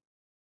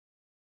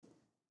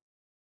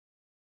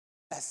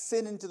 As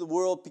sin into the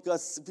world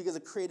because the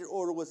created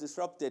order was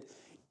disrupted,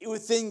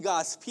 within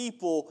God's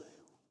people,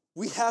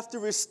 we have to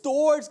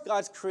restore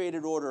God's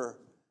created order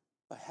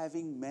by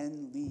having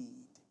men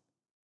lead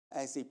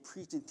as they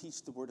preach and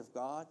teach the word of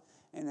God,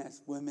 and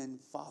as women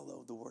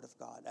follow the word of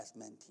God as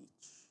men teach.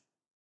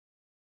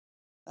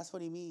 That's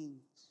what he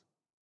means.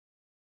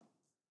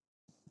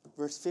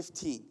 Verse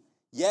 15,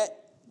 yet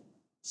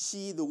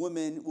she, the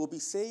woman, will be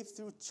saved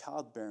through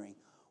childbearing.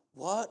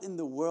 What in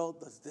the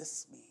world does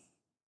this mean?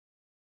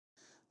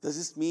 Does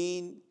this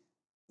mean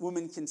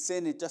woman can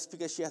sin and just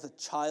because she has a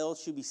child,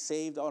 she'll be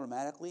saved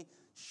automatically?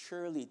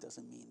 Surely it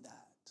doesn't mean that.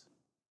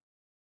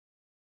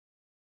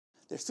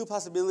 There's two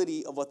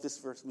possibilities of what this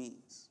verse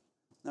means.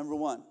 Number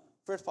one,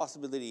 first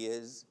possibility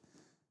is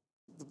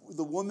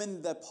the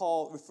woman that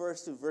Paul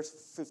refers to in verse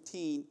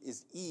 15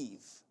 is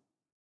Eve,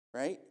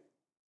 right?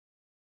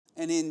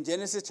 And in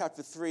Genesis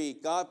chapter 3,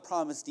 God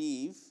promised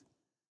Eve,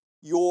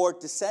 your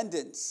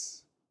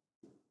descendants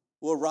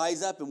will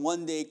rise up and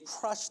one day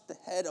crush the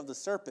head of the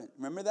serpent.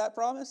 Remember that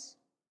promise?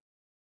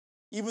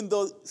 Even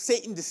though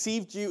Satan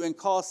deceived you and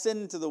caused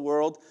sin into the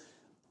world,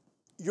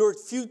 your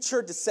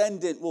future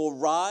descendant will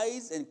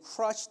rise and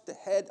crush the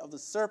head of the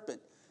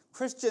serpent.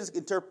 Christians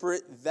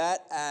interpret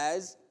that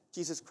as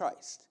Jesus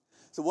Christ.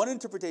 So one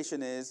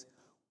interpretation is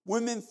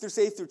women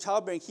saved through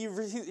childbearing. He's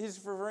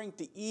referring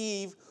to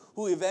Eve,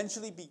 who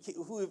eventually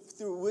became,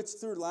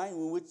 through line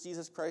in which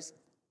Jesus Christ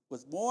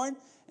was born,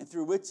 and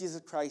through which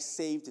Jesus Christ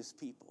saved his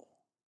people.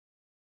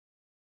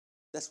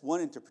 That's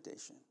one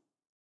interpretation.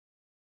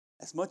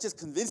 As much as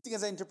convincing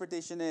as that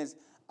interpretation is,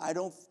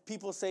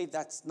 people say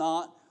that's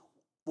not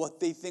what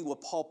they think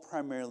what Paul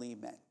primarily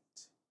meant.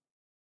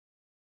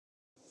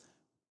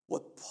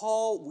 What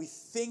we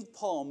think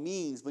Paul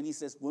means when he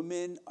says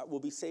women will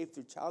be saved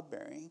through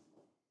childbearing,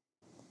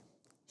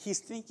 he's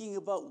thinking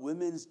about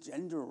women's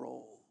gender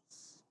roles.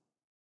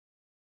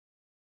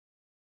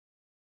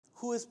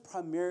 Who is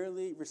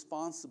primarily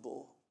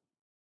responsible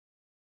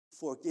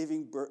for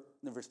giving birth?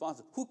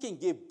 Who can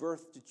give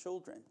birth to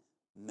children?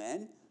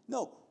 Men?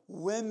 No,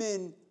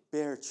 women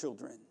bear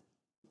children.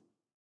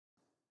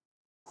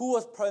 Who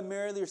was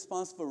primarily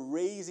responsible for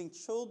raising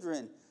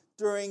children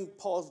during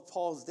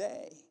Paul's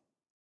day?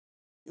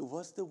 It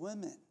was the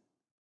women.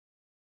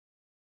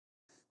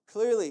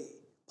 Clearly,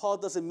 Paul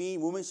doesn't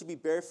mean women should be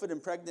barefoot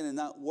and pregnant and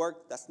not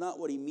work. That's not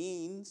what he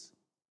means.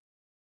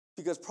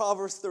 Because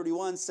Proverbs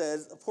 31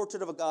 says, a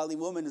portrait of a godly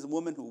woman is a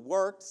woman who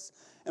works.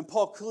 And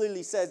Paul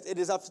clearly says it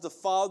is up to the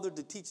father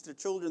to teach their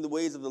children the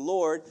ways of the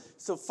Lord.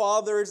 So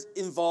fathers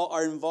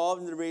are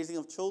involved in the raising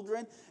of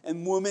children,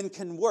 and women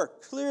can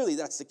work. Clearly,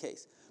 that's the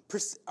case.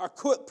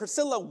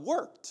 Priscilla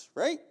worked,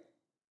 right?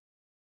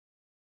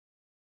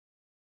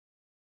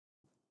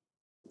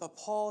 But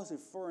Paul is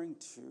referring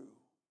to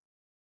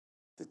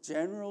the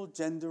general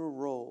gender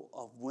role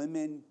of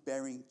women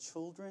bearing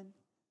children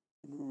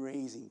and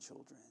raising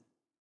children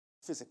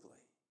physically.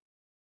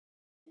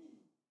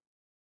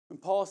 When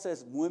Paul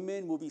says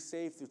women will be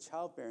saved through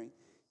childbearing,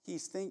 I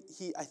think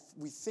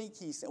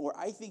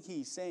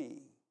he's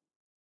saying,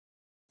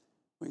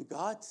 when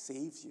God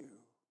saves you,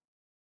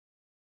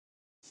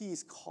 He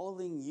is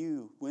calling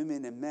you,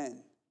 women and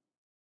men,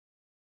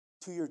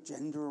 to your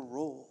gender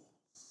roles.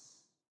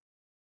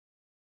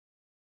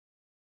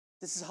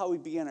 This is how we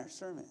began our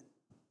sermon.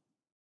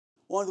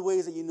 One of the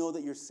ways that you know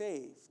that you're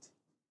saved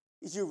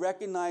is you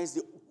recognize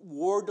the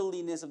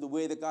orderliness of the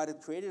way that God has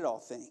created all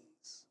things.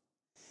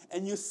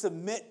 And you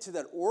submit to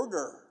that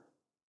order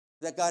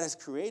that God has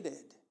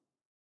created.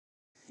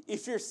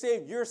 If you're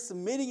saved, you're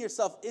submitting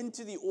yourself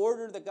into the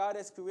order that God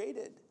has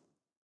created.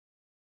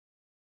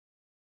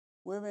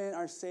 Women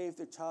are saved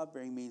through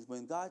childbearing means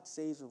when God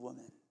saves a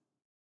woman,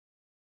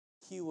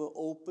 he will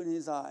open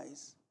his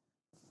eyes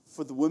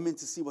for the women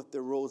to see what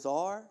their roles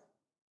are,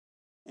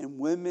 and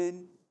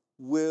women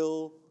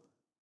will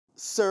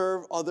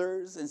serve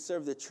others and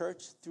serve the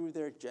church through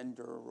their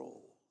gender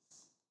roles.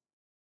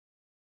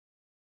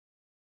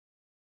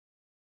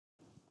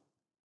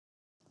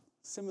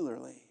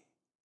 Similarly,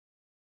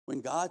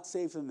 when God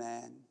saves a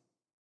man,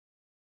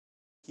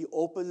 he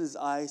opens his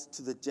eyes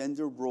to the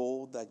gender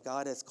role that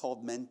God has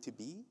called men to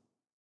be,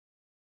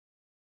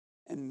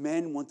 and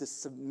men want to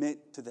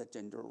submit to that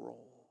gender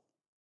role.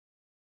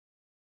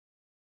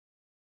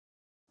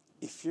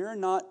 If you're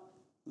not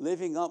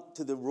living up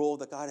to the role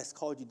that God has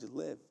called you to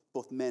live,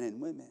 both men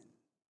and women,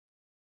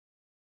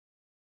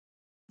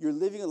 you're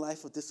living a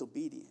life of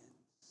disobedience.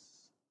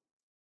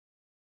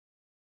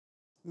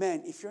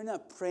 Men, if you're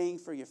not praying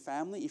for your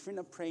family, if you're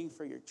not praying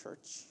for your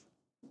church,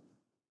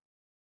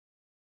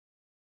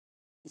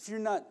 if you're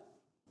not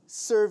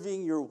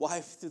serving your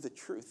wife through the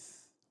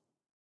truth,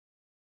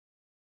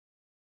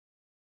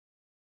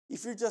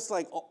 if you're just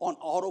like on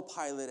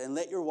autopilot and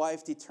let your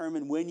wife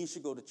determine when you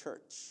should go to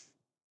church,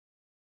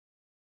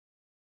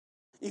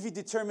 if you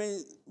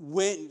determine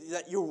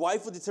that your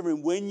wife will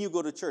determine when you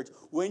go to church,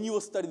 when you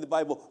will study the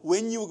Bible,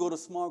 when you will go to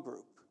small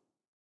group,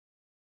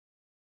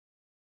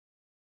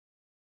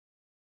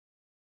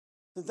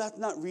 then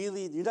you're not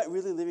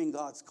really living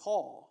God's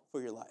call for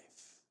your life,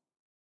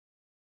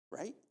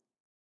 right?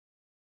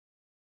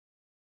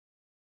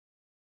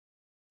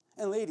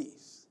 And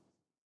ladies,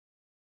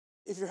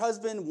 if your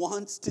husband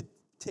wants to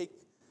take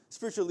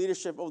spiritual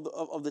leadership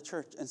of the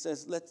church and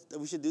says,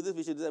 we should do this,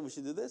 we should do that, we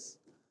should do this.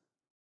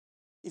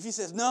 If he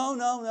says, no,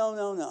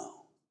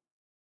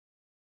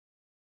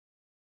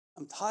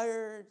 I'm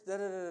tired,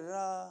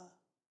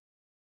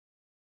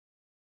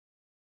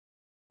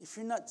 if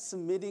you're not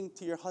submitting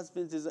to your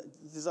husband's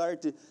desire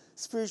to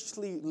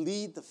spiritually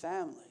lead the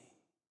family,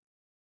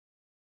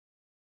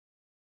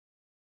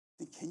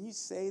 then can you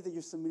say that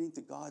you're submitting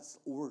to God's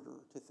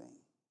order to things?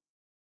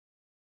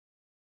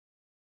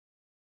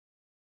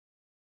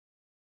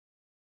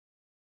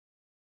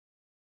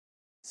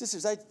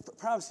 Sisters, I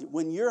promise you,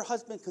 when your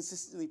husband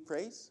consistently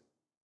prays,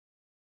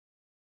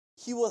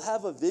 he will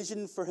have a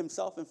vision for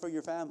himself and for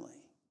your family.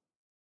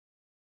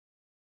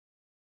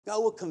 God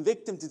will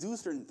convict him to do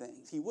certain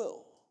things. He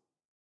will.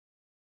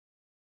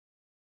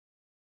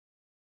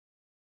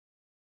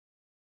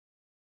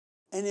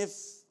 And if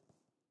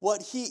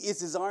what he is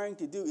desiring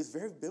to do is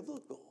very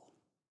biblical,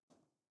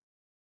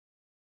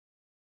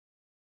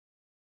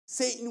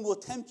 Satan will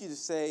tempt you to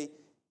say,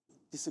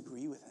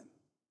 disagree with him.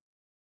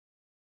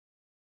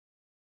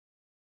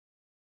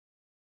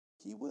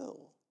 He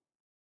will.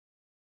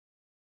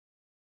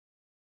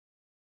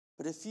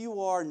 But if you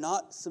are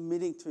not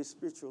submitting to his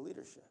spiritual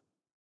leadership,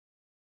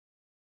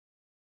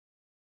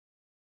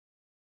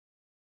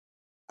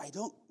 I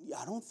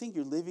don't think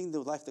you're living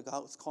the life that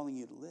God is calling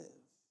you to live.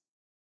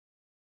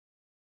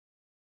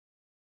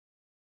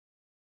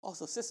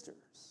 Also,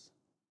 sisters,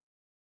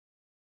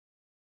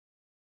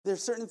 there are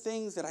certain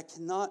things that I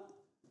cannot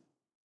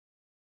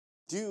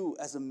do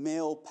as a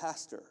male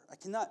pastor. I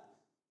cannot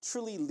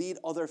truly lead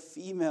other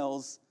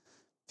females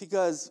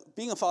because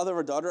being a father of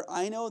a daughter,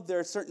 I know there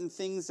are certain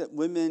things that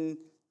women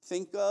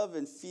think of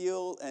and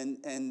feel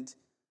and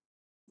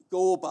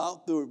go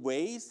about their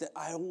ways that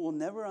I will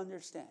never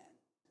understand.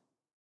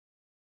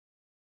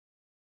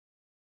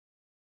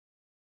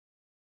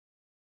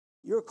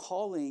 Your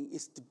calling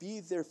is to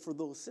be there for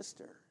those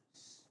sisters.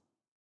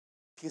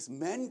 Because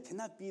men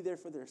cannot be there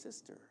for their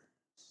sisters.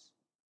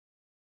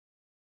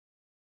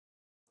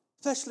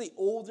 Especially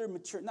older,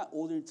 mature, not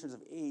older in terms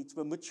of age,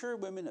 but mature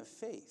women of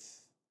faith.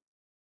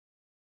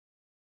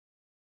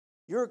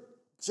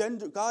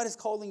 God is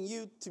calling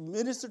you to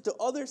minister to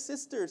other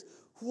sisters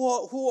who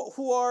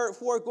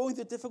are going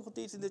through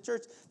difficulties in the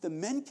church. The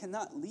men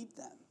cannot lead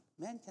them.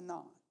 Men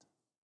cannot.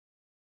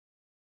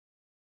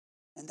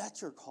 And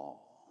that's your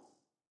call.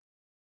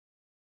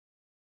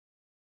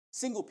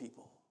 Single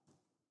people.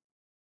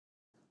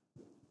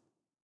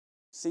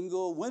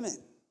 Single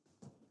women.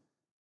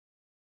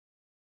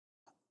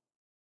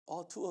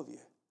 All two of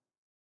you.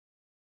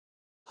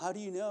 How do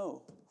you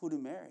know who to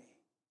marry?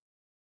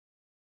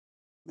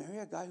 Marry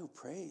a guy who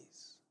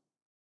prays.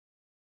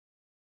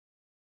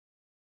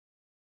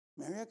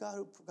 Marry a guy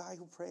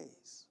who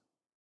prays.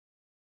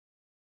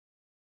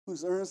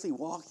 Who's earnestly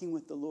walking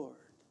with the Lord.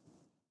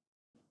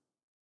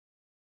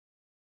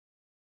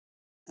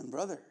 And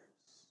brothers,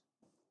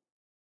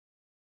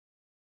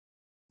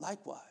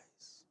 likewise,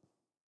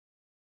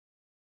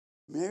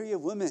 marry a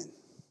woman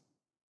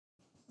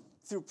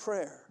through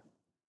prayer.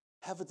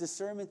 Have a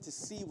discernment to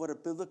see what a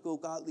biblical,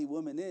 godly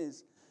woman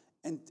is,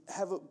 and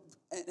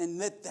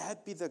let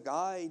that be the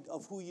guide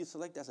of who you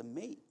select as a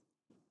mate.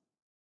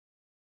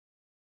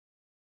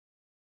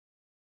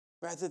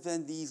 Rather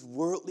than these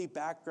worldly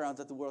backgrounds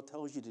that the world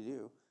tells you to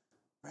do,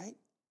 right?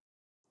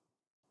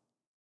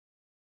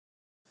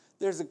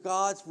 There's a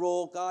God's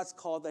role, God's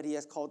call that he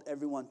has called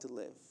everyone to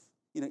live.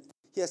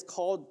 He has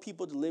called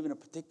people to live in a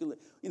particular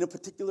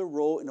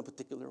role, in a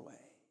particular way.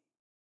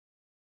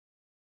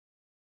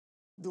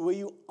 The way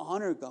you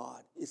honor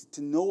God is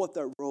to know what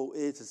that role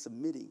is and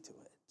submitting to it.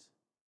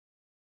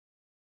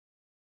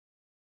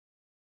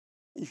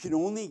 You can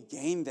only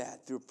gain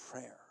that through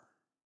prayer.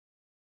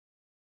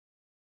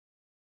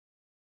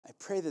 I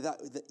pray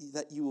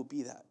that you will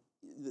be that.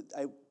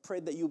 I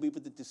pray that you will be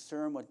able to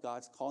discern what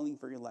God's calling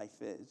for your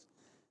life is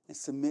and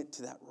submit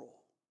to that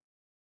role.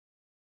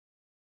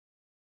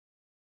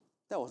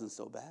 That wasn't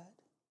so bad.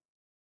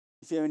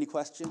 If you have any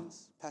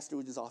questions, Pastor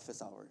Wood's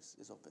office hours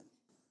is open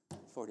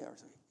 40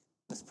 hours a week.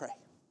 Let's pray.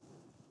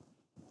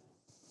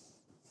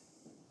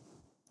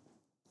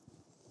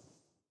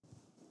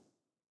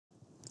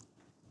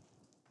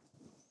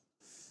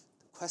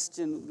 The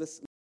question,